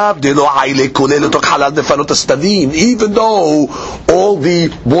 ואפגב דלא עילה כולל אותו חלל נפנות הסתדים, even though all the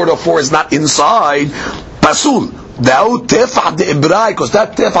board of 4 is not inside, פסול. Thou tefach de'ibrai, because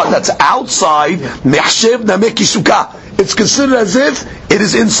that tefach that's outside, mechshev nameh kisukah. it's considered as if it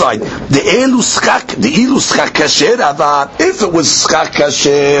is inside. The ilu schak kasher ava. If it was schak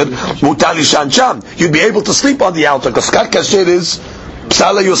kasher, mutar lishan sham, you'd be able to sleep on the outer, because schak kasher is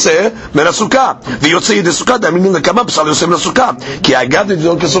psala yoseh men hasukah. V'yotzei yedei sukkah, that meaning the kama psala yoseh men hasukah. Ki agad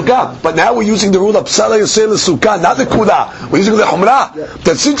yedon kesukah. But now we're using the rule of psala yoseh men hasukah, not the kudah. We're using the chumrah.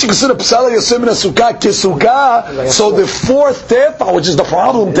 That since you consider psala yoseh men hasukah kesukah, so the fourth tefa, which is the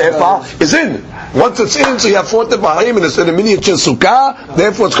problem tefa, is in. Once it's in, so you have four tefahim, and it's in a miniature sukkah.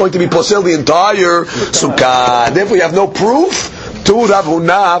 Therefore, it's going to be posel the entire sukkah. Therefore, you have no proof to Rav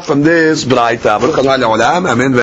Huna from this braita. Amen.